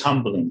I think it's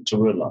humbling to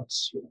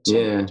realize.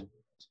 You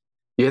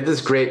had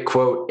this great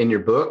quote in your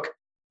book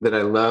that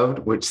I loved,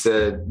 which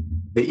said,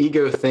 the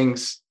ego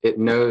thinks it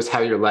knows how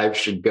your life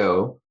should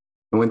go.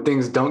 And when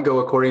things don't go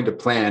according to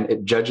plan,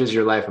 it judges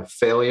your life a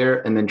failure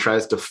and then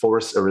tries to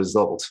force a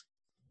result.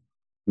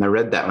 And I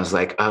read that and was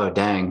like, oh,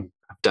 dang,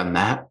 I've done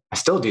that. I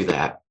still do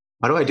that.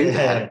 Why do I do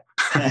that?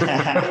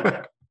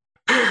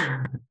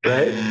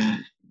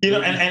 Right?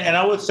 And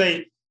I would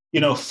say,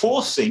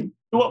 forcing,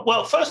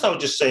 well, first I would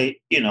just say,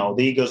 the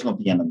ego is not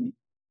the enemy,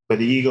 but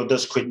the ego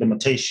does create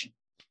limitation.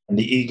 And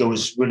the ego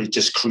is really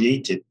just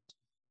created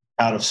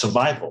out of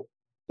survival.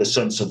 There's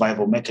certain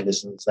survival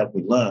mechanisms that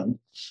we learned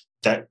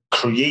that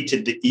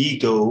created the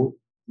ego,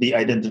 the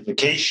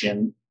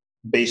identification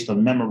based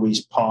on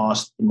memories,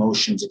 past,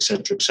 emotions, et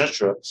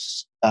cetera,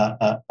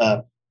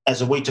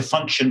 as a way to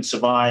function,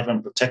 survive,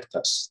 and protect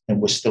us.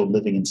 And we're still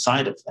living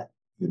inside of that,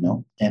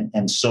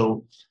 And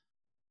so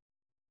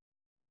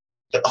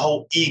the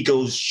whole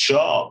ego's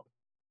job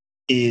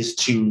is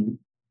to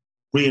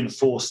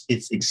reinforce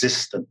its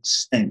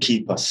existence and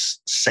keep us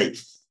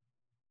safe,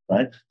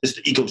 right? It's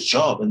the ego's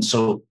job. And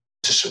so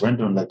to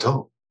surrender and let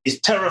go is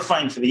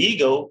terrifying for the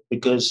ego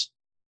because,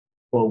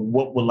 well,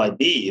 what will I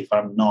be if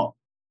I'm not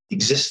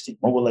existing?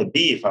 What will I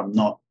be if I'm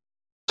not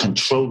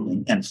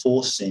controlling and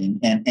forcing?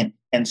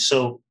 And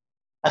so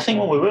I think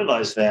when we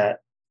realize that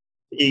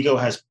the ego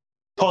has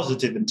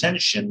positive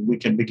intention, we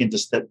can begin to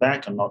step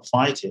back and not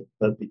fight it,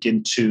 but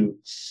begin to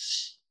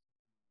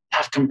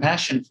have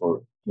compassion for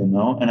it,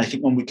 And I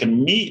think when we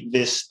can meet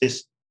this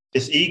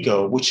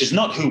ego, which is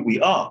not who we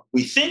are,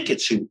 we think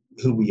it's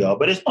who we are,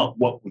 but it's not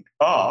what we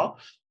are.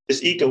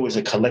 This ego is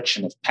a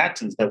collection of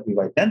patterns that we've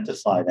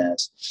identified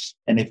as.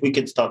 And if we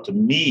can start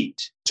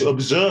to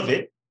observe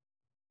it,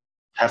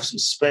 have some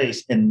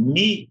space, and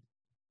meet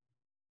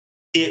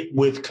it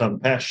with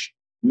compassion,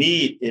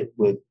 meet it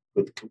with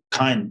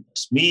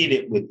kindness, meet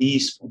it with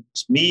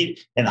easefulness,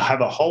 and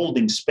have a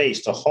holding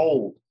space to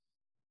hold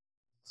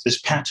this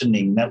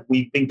patterning that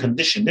we've been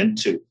conditioned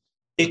into,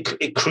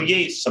 it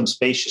creates some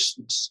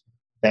spaciousness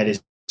that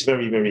is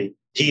very, very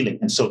healing.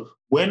 And so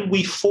when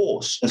we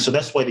force, and so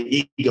that's why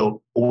the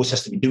ego always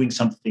has to be doing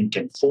something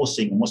and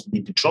forcing and wants to be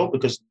in control,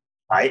 because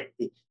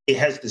it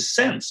has this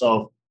sense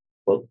of,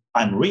 well,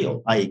 I'm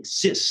real, I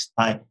exist,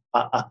 I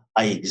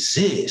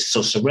exist.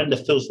 So surrender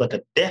feels like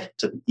a death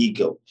to the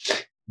ego.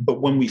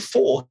 But when we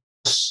force,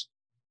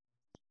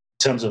 in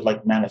terms of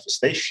like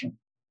manifestation,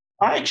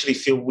 I actually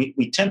feel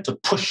we tend to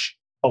push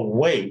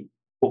away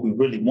what we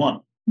really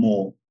want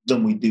more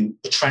than we do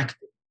attract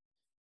it.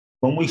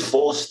 When we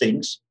force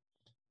things,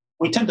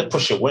 we tend to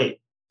push away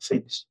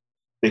things.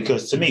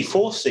 Because to me,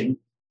 forcing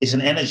is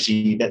an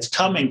energy that's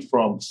coming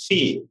from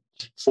fear.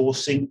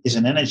 Forcing is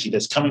an energy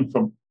that's coming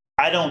from,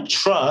 I don't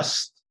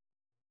trust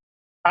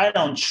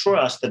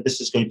that this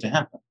is going to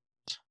happen.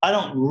 I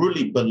don't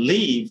really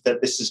believe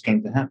that this is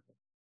going to happen.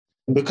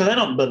 And because I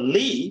don't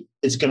believe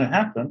it's going to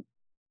happen,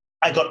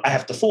 I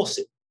have to force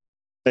it.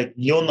 Like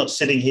you're not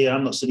sitting here,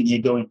 I'm not sitting here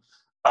going,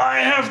 I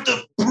have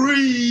to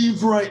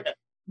breathe right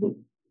now.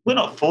 We're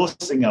not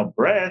forcing our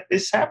breath.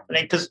 It's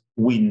happening because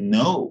we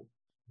know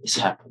it's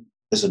happening.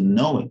 There's a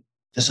knowing.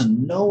 There's a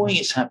knowing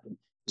it's happening.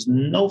 There's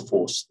no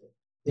force there.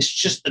 It's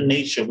just the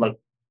nature of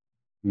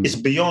it's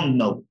beyond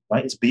knowing,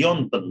 right? It's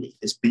beyond belief.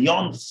 It's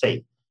beyond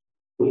faith.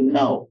 We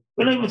know.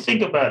 We don't even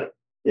think about it.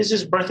 It's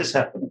just breath is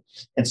happening.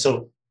 And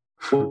so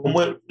when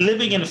we're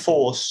living in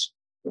force,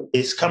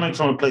 it's coming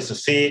from a place of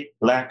fear,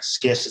 lack,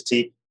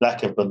 scarcity,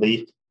 lack of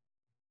belief.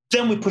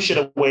 Then we push it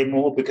away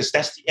more because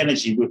that's the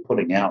energy we're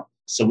putting out.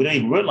 So we don't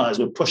even realize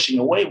we're pushing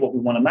away what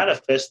we want to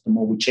manifest. The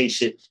more we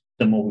chase it,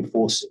 the more we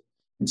force it.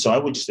 And so I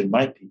would just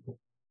invite people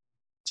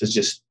to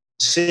just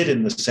sit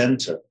in the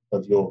center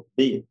of your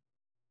being,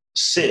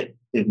 sit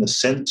in the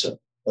center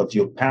of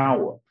your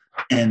power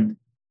and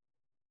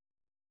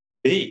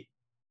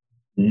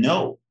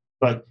know.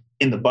 Like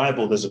in the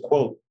Bible, there's a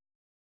quote.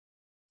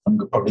 I'm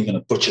probably going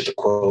to butcher the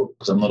quote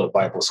because I'm not a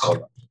Bible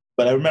scholar,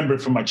 but I remember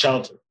it from my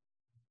childhood.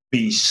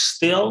 Be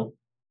still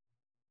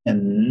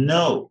and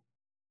know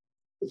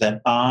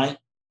that I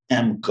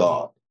am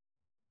God.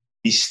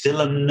 Be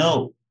still and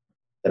know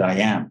that I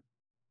am.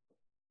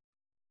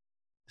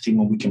 I think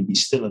when we can be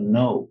still and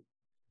know,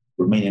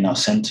 remain in our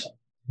center,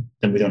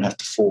 then we don't have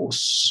to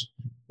force.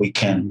 We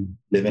can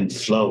live in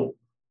flow.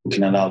 We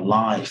can allow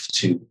life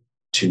to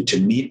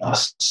meet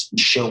us and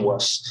show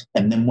us.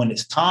 And then when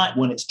it's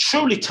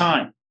truly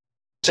time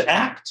to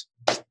act,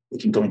 we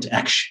can go into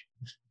action.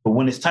 But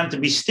when it's time to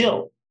be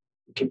still,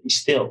 we can be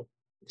still.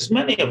 Because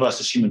many of us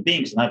as human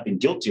beings, and I've been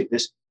guilty of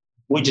this,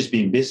 we're just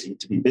being busy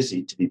to be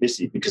busy to be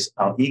busy because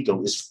our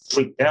ego is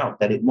freaked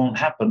out that it won't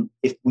happen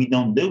if we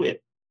don't do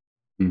it.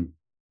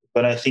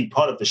 But I think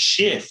part of the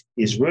shift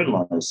is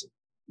realizing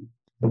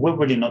that we're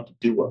really not the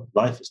doer.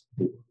 Life is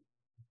the doer.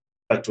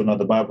 Back to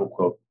another Bible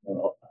quote.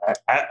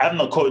 I've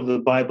not quoted the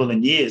Bible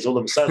in years. All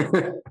of a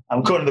sudden,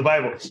 I'm quoting the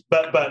Bible.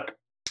 But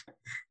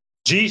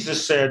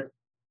Jesus said,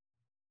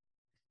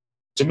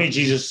 to me,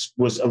 Jesus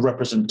was a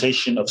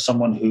representation of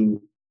someone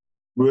who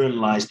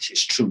realized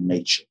his true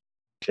nature.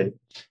 Okay.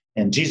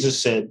 And Jesus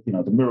said,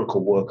 the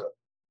miracle worker,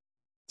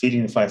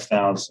 feeding the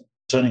 5,000,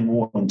 turning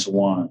water into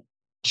wine,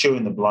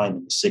 curing the blind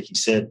and the sick. He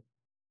said,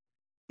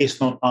 it's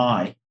not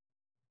I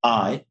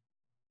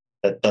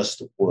that does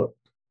the work.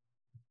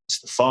 It's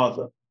the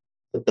Father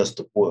that does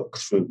the work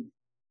through me.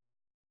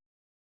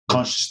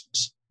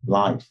 Consciousness,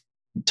 life,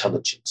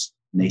 intelligence,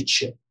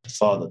 nature, the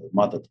Father, the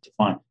Mother, the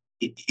divine.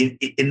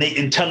 In the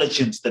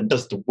intelligence that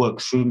does the work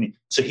through me.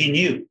 So he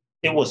knew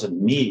it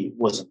wasn't me, it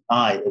wasn't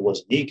I, it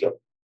wasn't ego.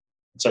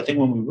 So I think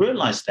when we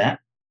realize that,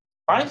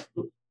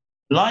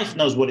 life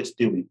knows what it's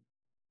doing.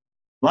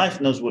 Life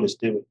knows what it's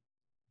doing.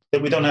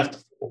 That we don't have to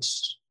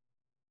force.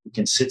 We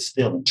can sit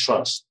still and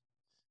trust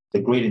the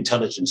great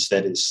intelligence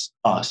that is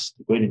us,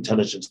 the great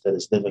intelligence that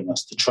is living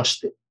us, to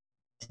trust it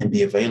and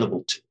be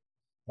available to.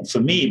 And for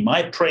me,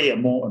 my prayer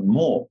more and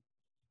more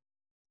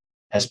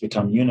has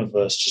become,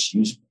 universe, just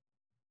use me.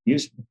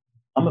 Use me.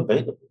 I'm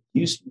available.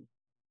 Use me.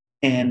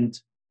 And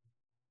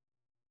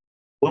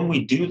when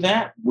we do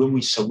that, when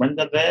we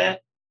surrender there,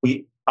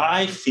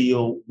 I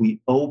feel we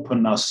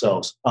open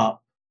ourselves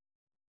up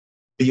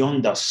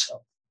beyond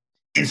ourselves.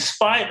 In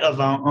spite of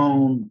our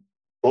own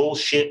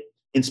bullshit,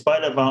 in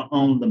spite of our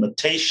own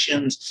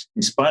limitations,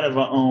 in spite of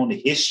our own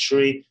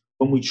history,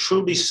 when we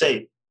truly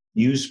say,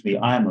 use me,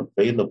 I am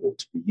available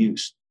to be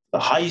used, the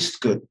highest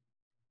good,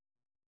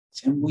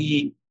 then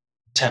we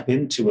tap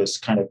into this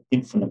kind of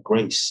infinite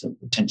grace and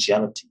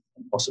potentiality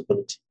and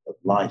possibility of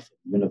life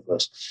and the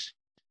universe.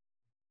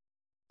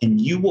 And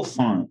you will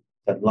find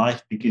that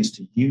life begins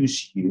to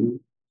use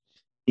you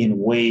in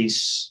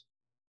ways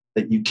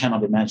that you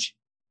cannot imagine.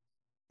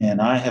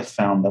 And I have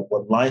found that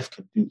what life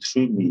can do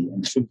through me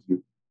and through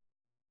you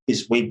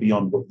is way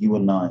beyond what you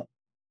and I,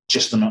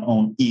 just in our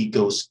own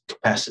ego's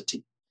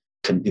capacity,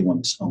 can do on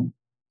its own.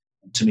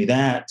 And to me,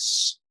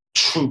 that's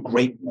true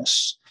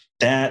greatness.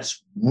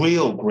 That's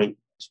real greatness.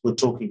 We're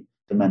talking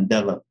the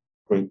Mandela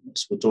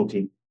greatness. We're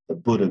talking the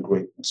Buddha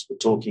greatness. We're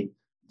talking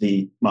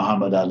the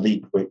Muhammad Ali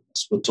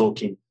greatness. We're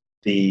talking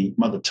the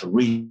Mother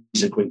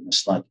Teresa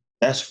greatness. Like,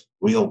 that's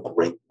real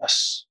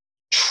greatness,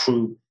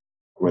 true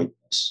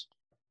greatness.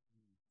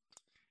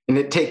 And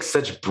it takes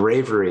such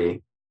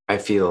bravery, I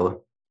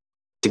feel,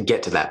 to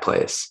get to that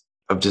place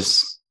of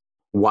just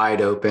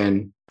wide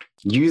open,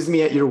 use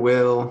me at your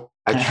will,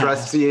 I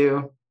trust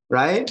you,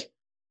 right?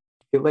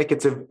 I feel like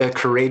it's a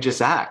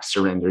courageous act,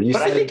 surrender.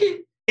 I think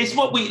it's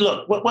what we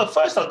look. Well,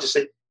 first I'll just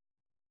say,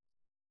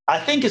 I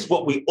think it's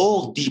what we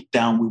all deep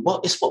down we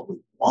want. It's what we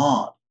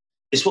want.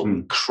 It's what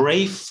we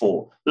crave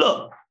for.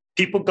 Look,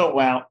 people go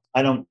out.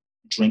 I don't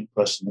drink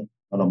personally.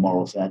 Not a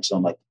moral thing. I just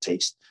don't like the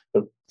taste.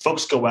 But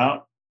folks go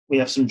out. We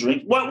have some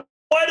drink. Why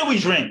do we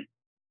drink?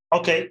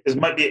 Okay, there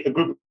might be a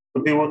group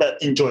of people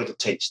that enjoy the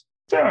taste.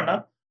 Fair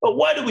enough. But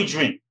why do we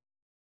drink?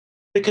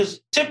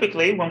 Because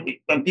typically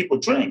when people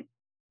drink,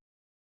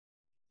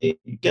 you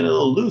get a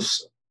little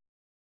looser,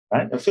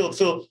 right? I feel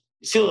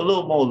a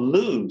little more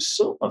loose.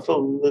 So I feel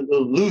a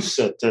little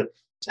looser to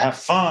have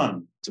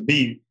fun,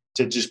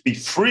 to just be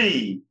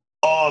free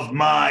of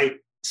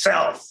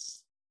myself,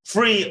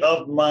 free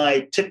of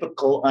my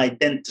typical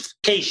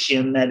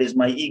identification that is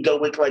my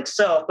egoic like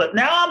self. But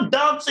now I'm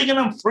dancing and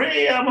I'm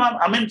free.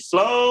 I'm in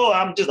flow.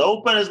 I'm just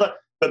open as like.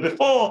 But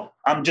before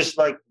I'm just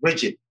like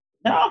rigid.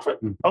 Now I'm free.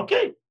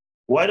 Okay.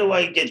 Why do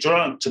I get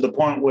drunk to the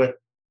point where,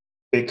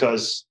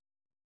 because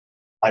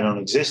I don't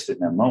exist in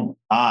that moment?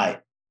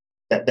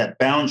 That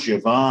boundary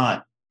of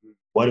I.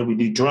 Why do we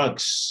do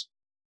drugs?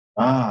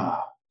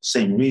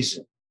 Same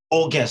reason.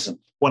 Orgasm.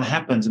 What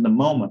happens in the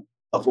moment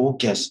of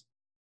orgasm?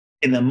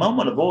 In the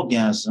moment of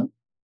orgasm,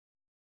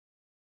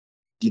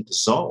 you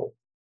dissolve.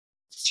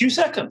 A few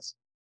seconds.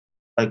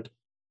 Like,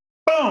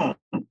 boom.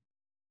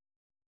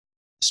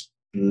 It's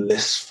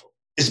blissful.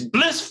 It's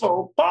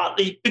blissful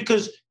partly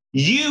because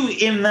you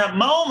in that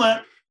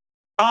moment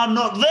are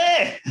not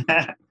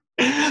there.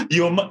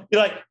 You're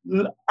like,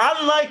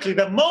 unlikely,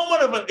 the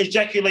moment of an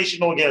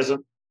ejaculation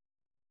orgasm,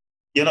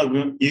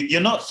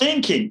 you're not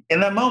thinking in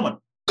that moment,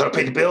 got to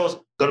pay the bills,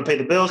 got to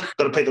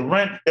pay the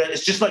rent.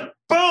 It's just like,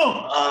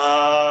 boom,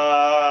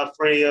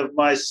 free of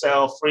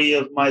myself,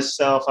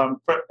 and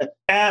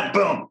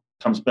boom,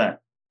 comes back.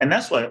 And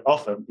that's why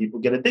often people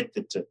get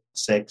addicted to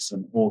sex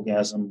and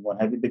orgasm,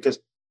 what have you, because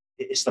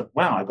it's like,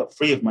 wow, I got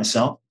free of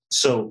myself.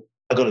 So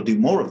I got to do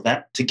more of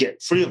that to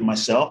get free of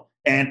myself.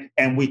 And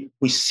we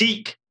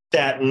seek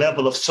that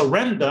level of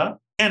surrender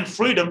and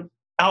freedom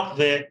out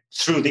there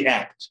through the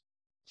act.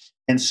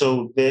 And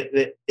so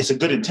it's a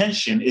good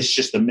intention. It's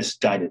just a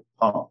misguided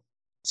path.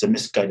 It's a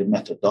misguided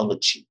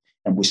methodology.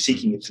 And we're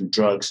seeking it through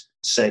drugs,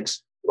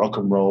 sex, rock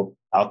and roll,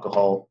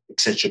 alcohol,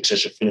 et cetera,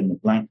 fill in the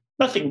blank.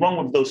 Nothing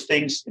wrong with those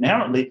things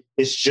inherently.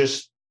 It's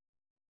just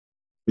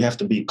we have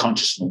to be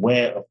conscious and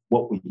aware of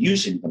what we're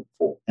using them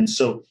for. And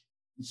so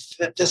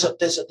there's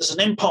an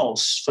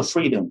impulse for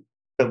freedom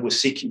that we're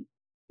seeking.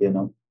 There's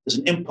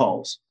an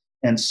impulse.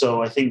 And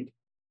so I think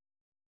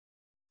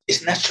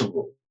it's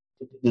natural.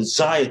 The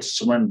desire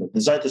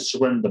to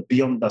surrender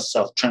beyond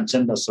ourselves,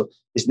 transcend ourselves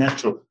is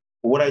natural.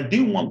 But what I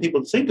do want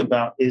people to think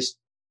about is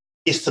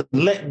to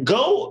let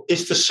go,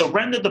 is to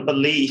surrender the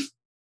belief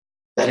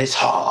that it's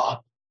hard.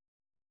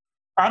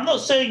 I'm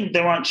not saying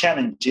there aren't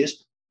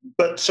challenges.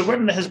 But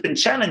surrender has been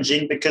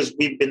challenging because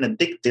we've been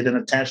addicted and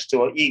attached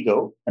to our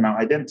ego and our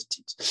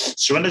identities.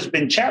 Surrender has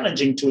been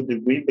challenging to a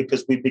degree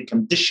because we've been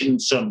conditioned in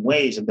certain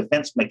ways and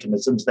defense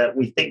mechanisms that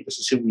we think this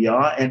is who we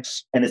are, and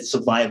it's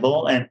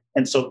survival.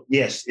 And so,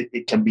 yes,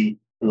 it can be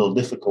a little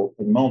difficult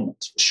in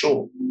moments, for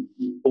sure.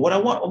 But what I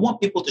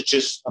want people to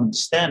just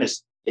understand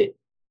is,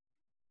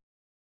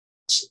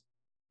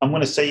 I'm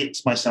going to say it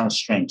might sound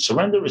strange.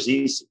 Surrender is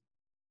easy.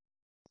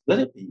 Let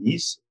it be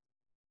easy.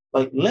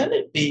 Like, let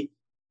it be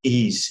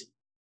easy.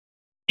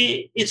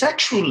 It's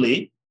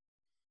actually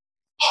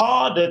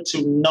harder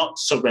to not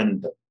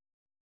surrender.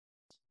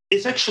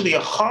 It's actually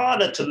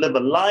harder to live a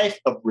life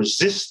of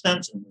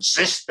resistance and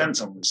resistance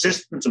and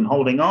resistance and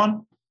holding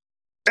on.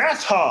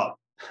 That's hard.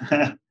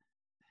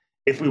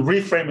 If we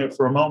reframe it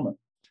for a moment.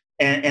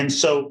 And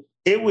so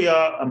here we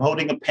are. I'm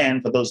holding a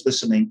pen for those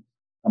listening.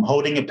 I'm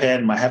holding a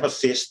pen. I have a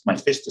fist. My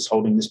fist is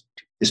holding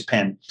this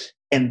pen.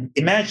 And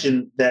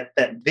imagine that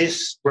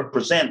this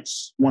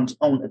represents one's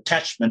own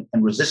attachment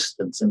and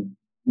resistance, and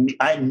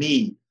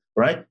me,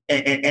 right?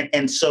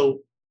 And so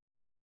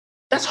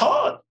that's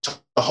hard to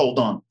hold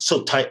on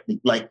so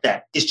tightly like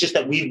that. It's just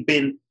that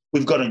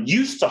we've gotten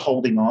used to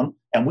holding on,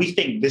 and we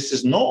think this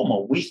is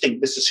normal. We think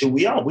this is who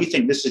we are. We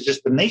think this is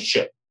just the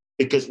nature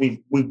because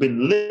we've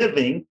been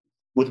living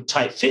with a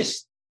tight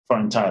fist for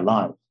our entire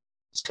life.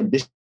 It's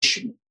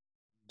conditioning.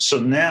 So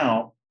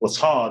now what's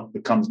hard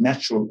becomes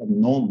natural and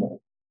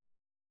normal.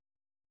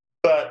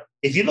 But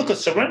if you look at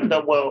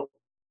surrender, well,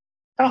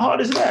 how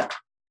hard is that?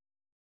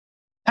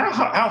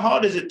 How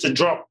hard is it to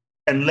drop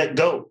and let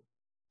go?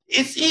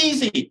 It's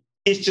easy.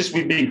 It's just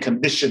we've been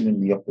conditioned in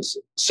the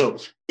opposite. So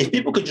if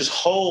people could just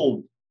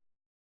hold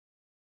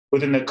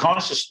within their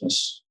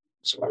consciousness,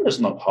 surrender's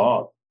not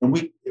hard.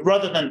 And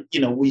rather than,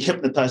 we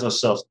hypnotize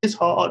ourselves, it's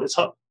hard, it's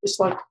hard. It's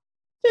like,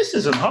 this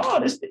isn't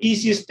hard. It's the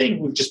easiest thing.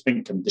 We've just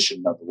been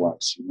conditioned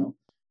otherwise,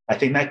 I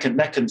think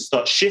that can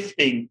start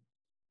shifting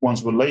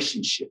one's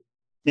relationship.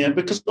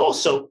 Because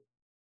also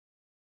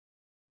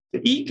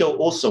the ego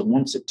also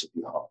wants it to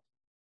be hard.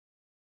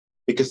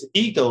 Because the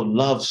ego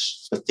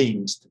loves for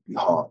things to be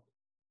hard.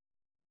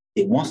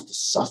 It wants to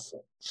suffer.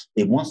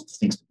 It wants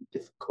things to be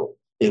difficult.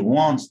 It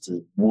wants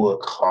to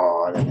work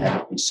hard and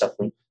have it be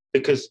suffering.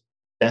 Because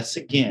that's,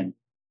 again,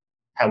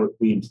 how it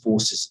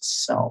reinforces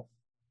itself.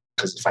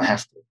 Because if I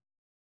have to,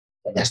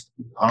 it has to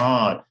be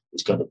hard.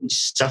 It's got to be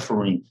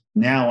suffering.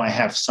 Now I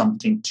have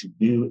something to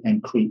do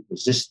and create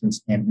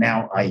resistance, and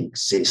now I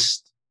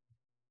exist.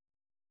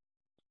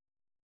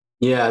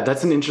 Yeah,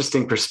 that's an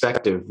interesting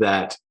perspective,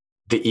 that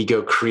the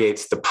ego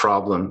creates the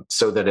problem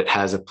so that it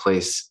has a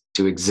place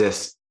to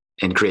exist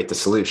and create the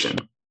solution.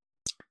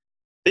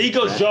 The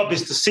ego's job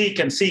is to seek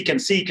and seek and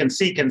seek and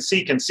seek and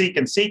seek and seek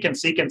and seek and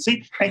seek and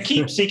seek and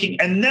keep seeking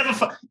and never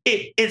find.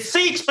 It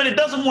seeks, but it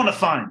doesn't want to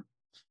find.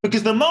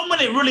 Because the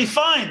moment it really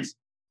finds,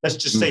 let's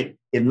just say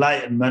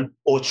enlightenment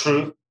or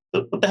truth,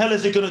 what the hell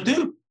is it going to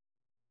do?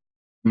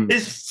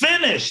 It's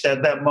finished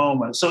at that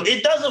moment. So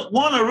it doesn't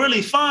want to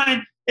really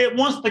find. It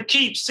wants to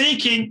keep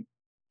seeking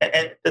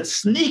at the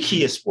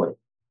sneakiest way.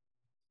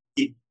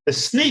 The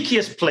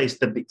sneakiest place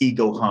that the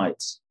ego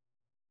hides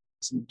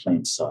is in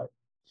plain sight.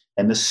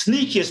 And the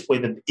sneakiest way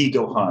that the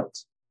ego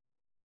hides,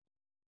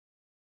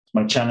 it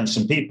might challenge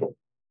some people,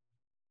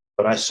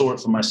 but I saw it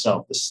for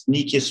myself. The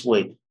sneakiest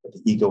way that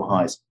the ego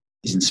hides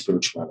is in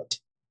spirituality.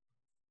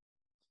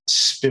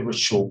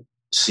 Spiritual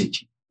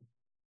seeking.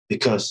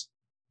 Because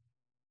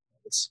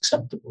it's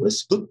acceptable,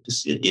 it's good to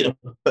see,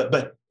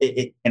 but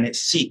it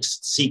seeks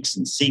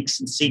and seeks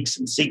and seeks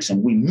and seeks,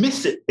 and we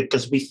miss it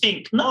because we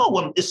think, no,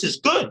 well, this is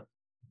good,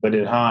 but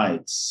it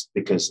hides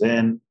because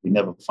then we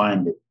never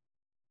find it.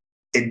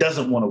 It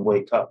doesn't want to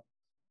wake up.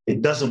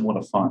 It doesn't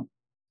want to find.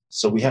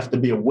 So we have to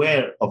be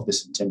aware of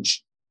this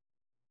intention,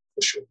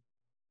 for sure.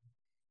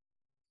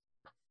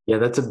 Yeah,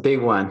 that's a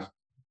big one,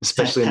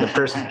 especially in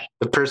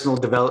the personal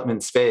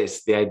development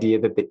space, the idea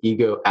that the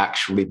ego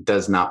actually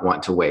does not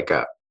want to wake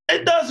up.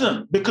 It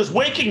doesn't, because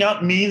waking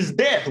up means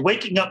death.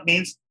 Waking up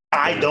means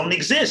I don't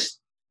exist.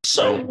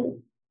 So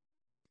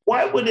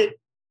why would it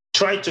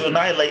try to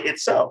annihilate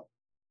itself?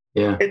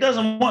 Yeah. It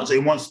doesn't want to.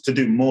 It wants to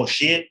do more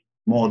shit,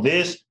 more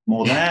this,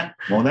 more that,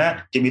 more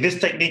that. Give me this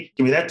technique,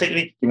 give me that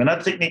technique, give me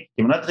another technique,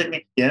 give me another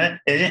technique.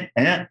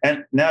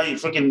 And now you're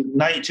freaking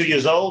 92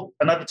 years old.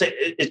 Another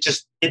technique.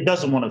 It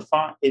doesn't want to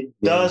find. It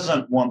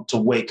doesn't want to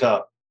wake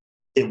up.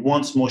 It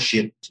wants more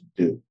shit to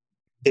do.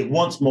 It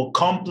wants more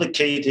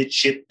complicated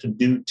shit to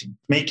do to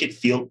make it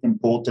feel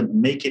important,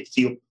 make it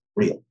feel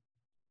real.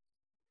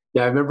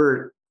 Yeah, I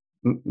remember,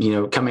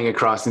 coming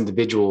across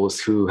individuals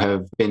who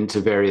have been to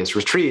various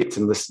retreats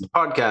and listened to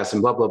podcasts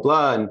and blah, blah,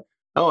 blah. And,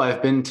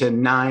 I've been to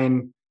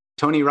 9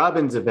 Tony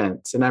Robbins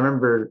events. And I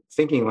remember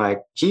thinking,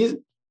 like,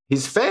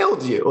 he's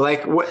failed you.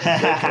 Like, what?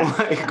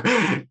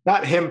 Like,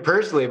 not him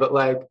personally, but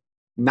like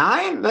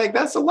 9, like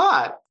that's a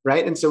lot.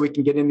 Right. And so we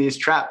can get in these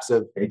traps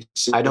of,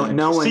 I don't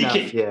know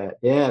enough yet.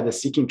 Yeah. The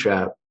seeking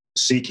trap.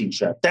 Seeking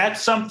trap.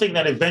 That's something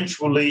that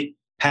eventually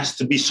has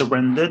to be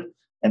surrendered.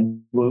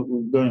 And we're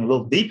going a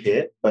little deep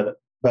here, but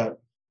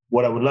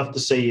what I would love to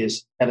say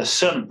is, at a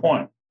certain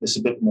point, that's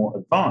a bit more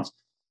advanced.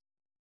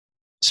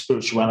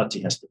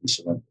 Spirituality has to be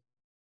surrendered.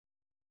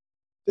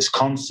 This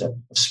concept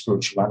of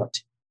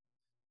spirituality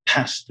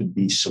has to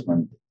be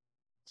surrendered.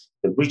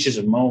 It reaches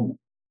a moment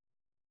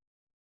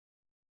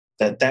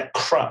that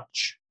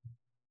crutch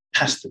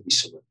has to be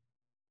surrendered.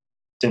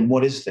 Then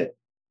what is there?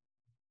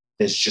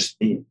 There's just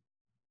being.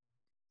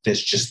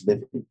 There's just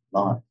living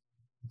life.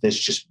 There's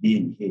just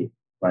being here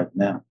right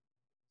now.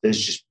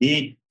 There's just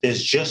being.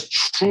 There's just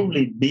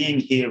truly being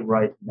here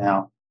right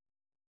now,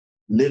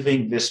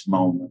 living this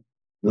moment,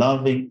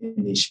 loving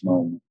in each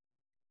moment.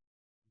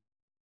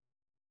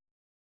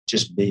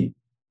 Just being.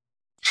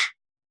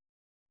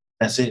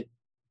 That's it.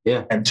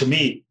 Yeah. And to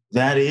me,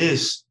 that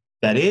is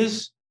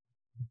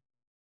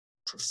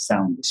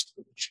profoundly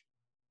spiritual.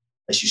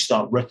 As you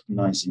start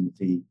recognizing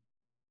the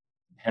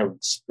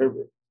inherent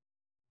spirit,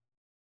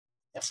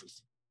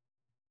 everything.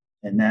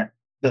 And that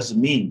doesn't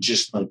mean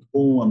just like,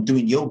 oh, I'm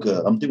doing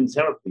yoga, I'm doing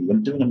therapy,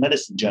 I'm doing a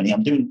medicine journey,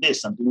 I'm doing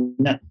this, I'm doing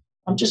that.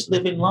 I'm just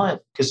living life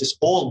because it's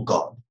all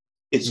God.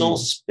 It's all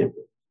spirit.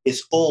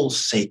 It's all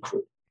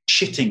sacred.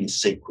 Shitting is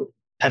sacred.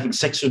 Having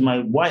sex with my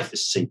wife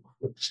is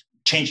sacred.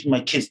 Changing my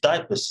kids'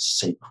 diapers is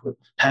sacred.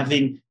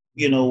 Having,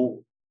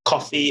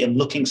 coffee and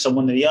looking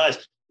someone in the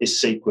eyes is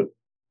sacred.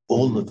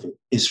 All of it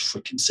is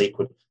freaking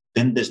sacred.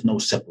 Then there's no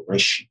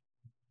separation.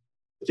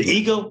 The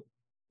ego,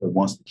 it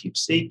wants to keep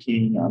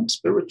seeking. I'm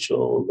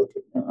spiritual. Look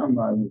at me. I'm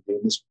not even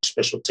doing this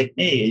special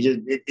technique.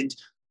 You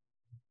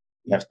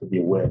have to be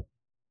aware.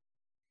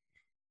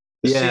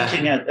 The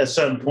seeking at a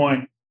certain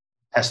point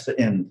has to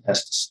end,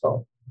 has to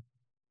stop.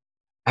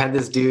 I had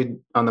this dude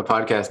on the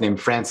podcast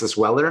named Francis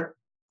Weller.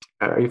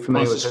 Are you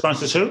familiar with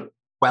Francis who?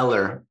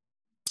 Weller.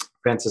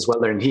 Francis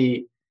Weller. And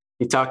he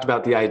talked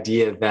about the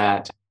idea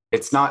that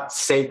it's not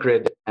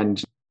sacred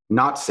and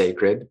not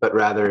sacred, but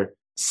rather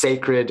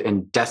sacred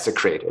and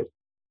desecrated,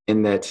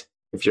 in that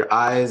if your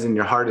eyes and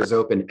your heart is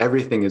open,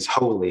 everything is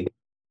holy,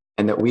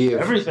 and that we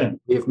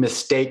have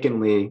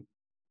mistakenly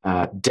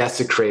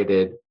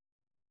desecrated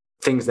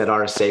things that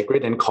are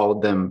sacred and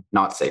called them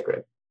not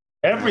sacred.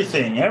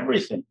 Everything.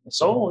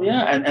 It's all,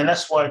 yeah. And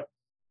that's why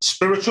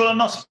spiritual and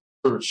not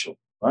spiritual,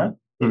 right?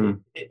 Mm-hmm.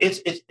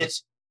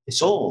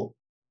 It's all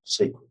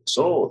sacred. It's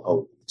all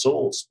holy. It's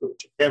all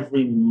spiritual.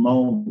 Every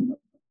moment.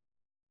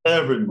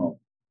 Yeah.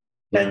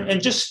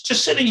 And just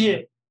sitting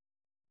here,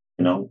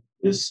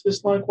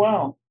 it's like,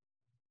 wow,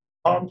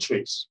 palm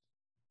trees.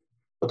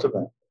 Look at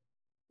that.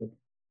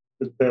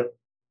 The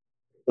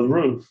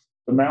roof,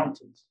 the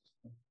mountains.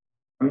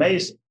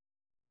 Amazing.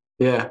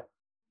 Yeah.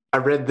 I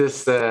read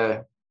this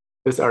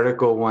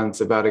article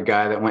once about a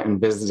guy that went and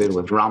visited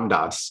with Ram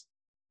Dass.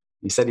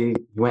 He said he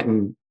went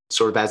and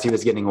sort of as he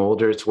was getting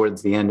older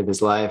towards the end of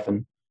his life,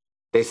 and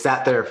they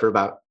sat there for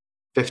about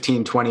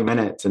 15, 20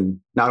 minutes and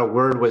not a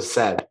word was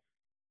said.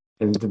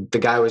 And the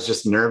guy was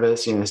just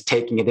nervous, was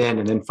taking it in.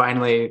 And then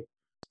finally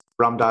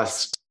Ram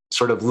Dass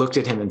sort of looked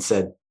at him and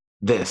said,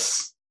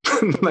 "This."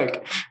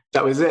 Like,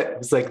 that was it.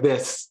 It's like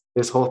this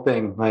whole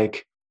thing,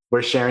 like,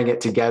 we're sharing it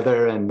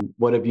together, and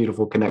what a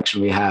beautiful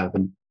connection we have.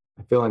 And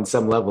I feel on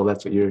some level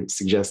that's what you're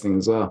suggesting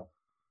as well.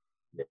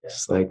 Yeah.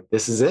 It's like,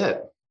 this is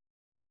it.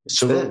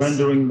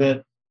 Surrendering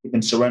that,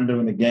 even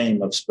surrendering the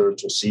game of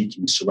spiritual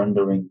seeking,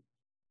 surrendering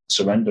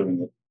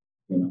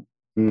it,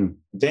 Then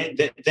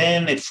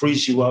it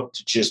frees you up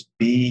to just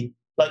be,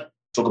 like,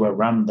 talk about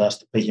Ram Dass,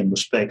 to pay him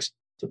respects,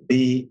 to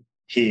be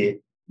here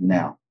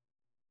now.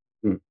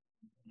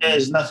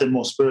 There's nothing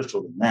more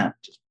spiritual than that.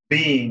 Just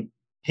being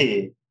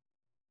here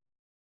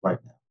right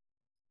now.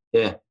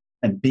 Yeah.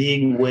 And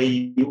being where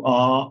you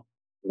are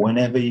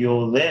whenever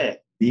you're there.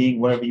 Being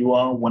wherever you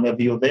are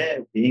whenever you're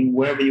there. Being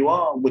wherever you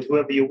are with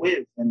whoever you're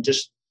with. And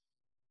just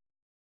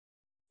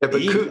but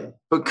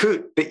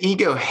Kute, the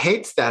ego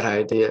hates that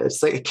idea.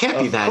 It's like, it can't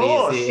be that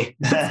easy.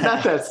 It's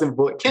not that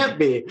simple. It can't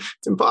be.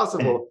 It's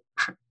impossible.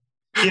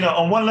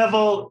 On one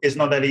level, it's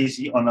not that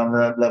easy. On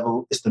another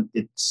level, it's the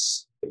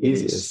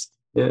easiest.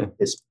 Yeah.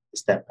 It's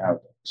that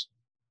paradox.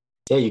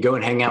 Yeah, you go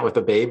and hang out with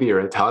a baby or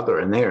a toddler,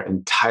 and they are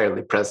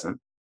entirely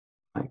present.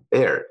 Like,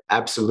 they're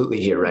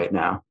absolutely here right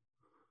now.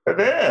 They're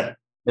there.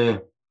 Yeah.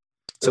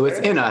 So it's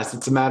in us.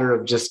 It's a matter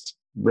of just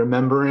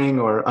remembering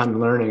or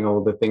unlearning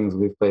all the things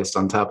we've placed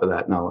on top of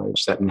that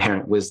knowledge, that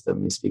inherent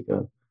wisdom you speak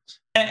of.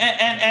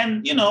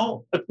 And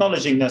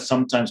acknowledging that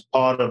sometimes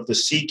part of the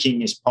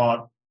seeking is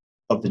part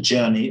of the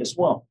journey as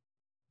well.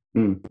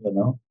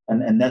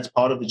 And that's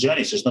part of the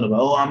journey. So it's not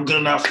about, I'm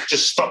going to now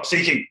just stop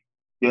seeking,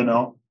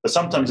 But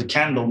sometimes a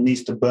candle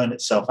needs to burn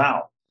itself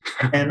out.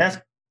 And that's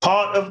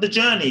part of the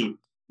journey.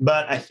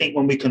 But I think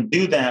when we can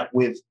do that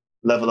with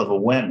level of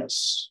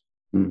awareness,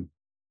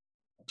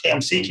 okay,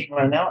 I'm seeking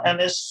right now,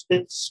 and it's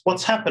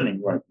what's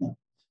happening right now.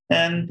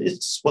 And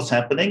it's what's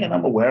happening, and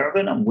I'm aware of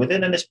it, I'm with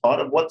it, and it's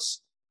part of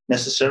what's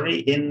necessary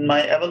in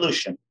my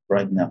evolution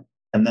right now.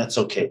 And that's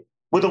okay.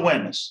 With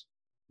awareness.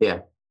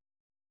 Yeah.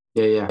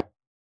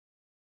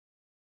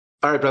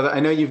 All right, brother. I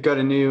know you've got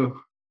a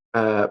new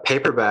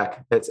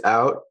paperback that's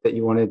out that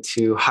you wanted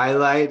to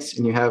highlight,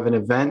 and you have an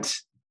event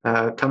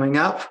coming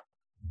up.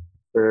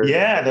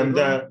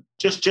 The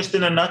just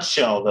in a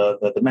nutshell,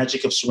 the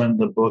Magic of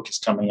Surrender book is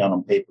coming out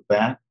on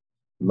paperback.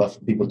 I'd love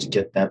for people to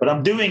get that. But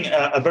I'm doing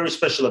a very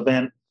special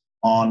event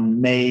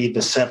on May the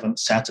 7th,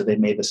 Saturday,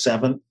 May the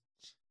 7th.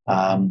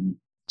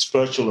 It's a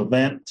virtual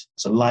event.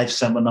 It's a live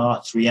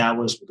seminar, 3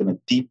 hours. We're going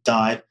to deep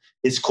dive.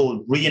 It's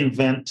called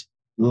Reinvent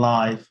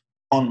Live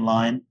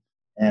Online.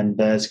 And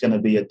there's going to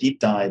be a deep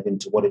dive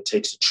into what it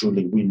takes to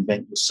truly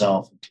reinvent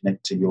yourself and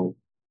connect to your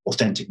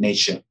authentic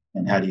nature,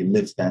 and how do you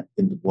live that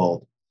in the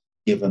world,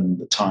 given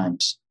the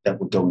times that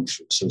we're going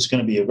through. So it's going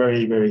to be a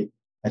very, very,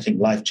 I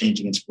think,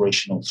 life-changing,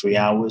 inspirational 3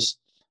 hours.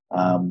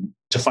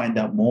 To find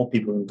out more,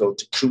 people can go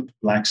to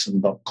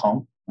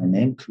kuteblackson.com, my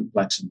name,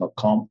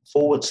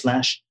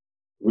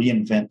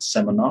 kuteblackson.com/reinvent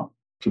seminar,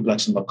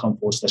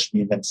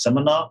 kuteblackson.com/reinvent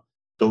seminar.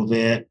 Go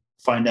there,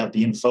 find out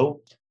the info.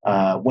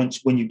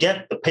 When you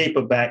get the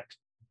paperback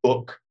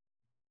book,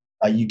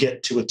 you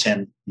get to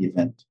attend the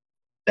event.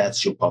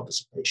 That's your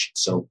participation.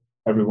 So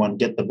everyone,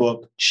 get the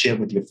book, share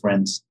with your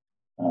friends.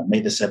 May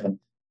the 7th.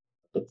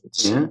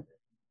 Yeah.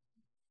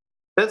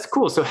 That's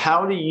cool. So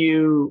how do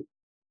you,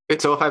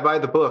 so if I buy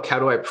the book, how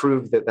do I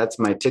prove that that's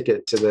my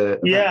ticket to the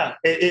event? Yeah,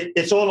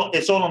 it's all on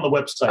the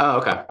website. Oh,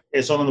 okay.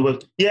 It's all on the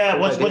website. Yeah,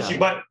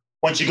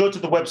 once you go to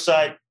the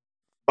website,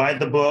 buy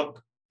the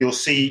book, you'll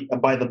see a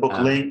buy the book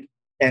link,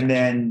 and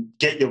then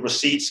get your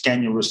receipt,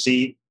 scan your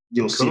receipt.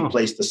 You'll see a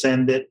place to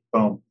send it.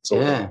 Boom.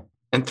 Yeah.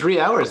 And 3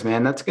 hours,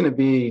 man, that's going to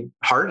be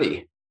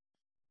hardy.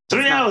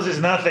 3 hours is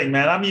nothing,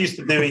 man. I'm used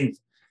to doing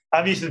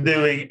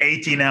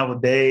 18-hour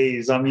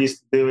days. I'm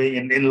used to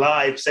doing in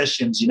live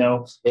sessions, Yeah.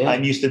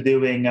 I'm used to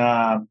doing,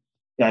 I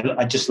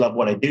just love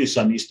what I do.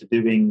 So I'm used to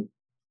doing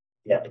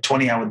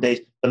 20-hour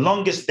days. The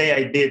longest day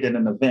I did in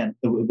an event,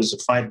 it was a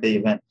 5-day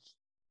event.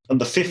 On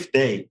the 5th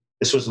day,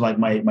 this was like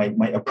my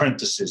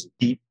apprentices,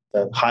 deep,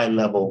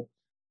 high-level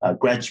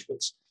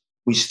graduates.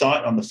 We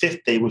start on the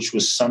 5th day, which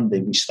was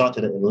Sunday. We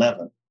started at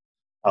 11.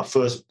 Our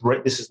first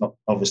break, this is not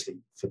obviously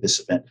for this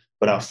event,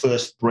 but our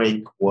first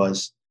break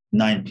was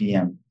 9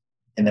 p.m.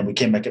 And then we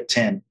came back at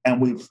 10, and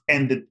we've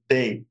ended the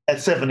day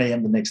at 7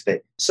 a.m. the next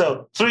day.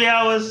 So 3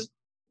 hours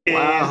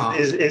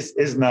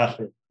is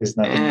nothing. It's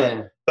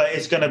nothing. But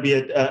it's going to be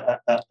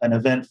an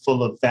event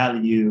full of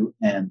value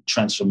and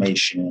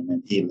transformation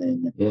and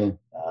healing.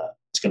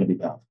 It's going to be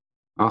powerful.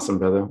 Awesome,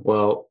 brother.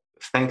 Well,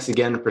 thanks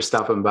again for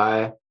stopping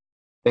by.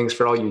 Thanks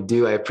for all you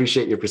do. I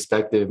appreciate your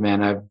perspective,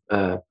 man. I've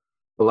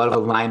a lot of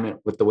alignment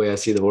with the way I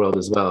see the world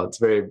as well. It's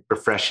very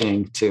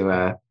refreshing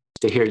to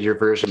hear your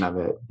version of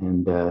it.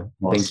 And awesome.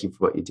 Thank you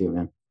for what you do,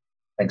 man.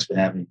 Thanks for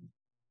having me.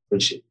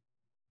 Appreciate it.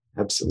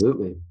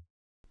 Absolutely.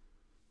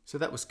 So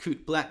that was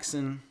Kute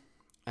Blackson.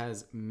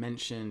 As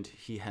mentioned,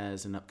 he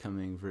has an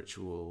upcoming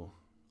virtual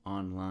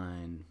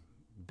online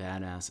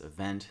badass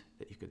event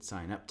that you could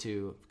sign up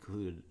to. I've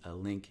included a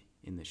link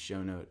in the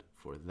show note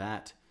for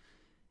that.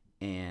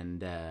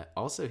 And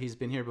also, he's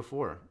been here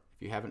before.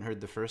 If you haven't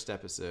heard the first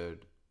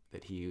episode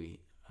that he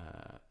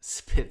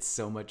spits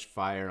so much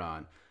fire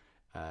on,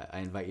 I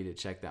invite you to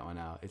check that one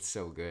out. It's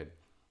so good.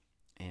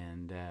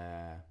 And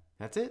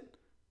that's it.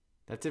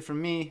 That's it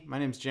from me. My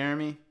name's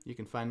Jeremy. You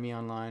can find me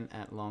online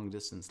at Long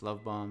Distance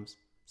Love Bombs.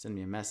 Send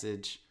me a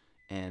message.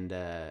 And,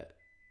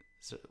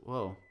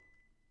 whoa.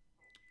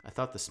 I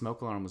thought the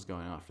smoke alarm was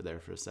going off there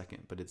for a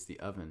second, but it's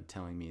the oven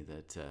telling me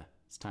that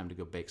it's time to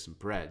go bake some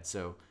bread.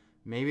 So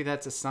maybe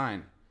that's a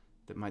sign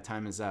that my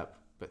time is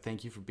up. But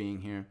thank you for being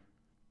here.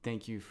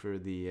 Thank you for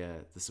the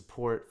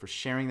support, for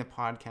sharing the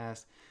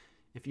podcast.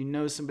 If you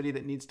know somebody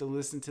that needs to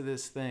listen to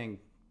this thing,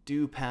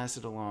 do pass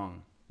it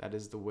along. That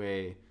is the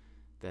way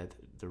that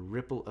the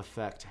ripple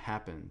effect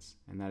happens.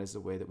 And that is the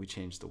way that we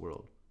change the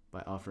world,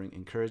 by offering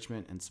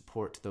encouragement and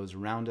support to those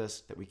around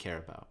us that we care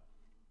about.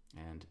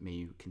 And may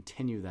you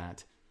continue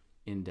that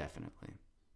indefinitely.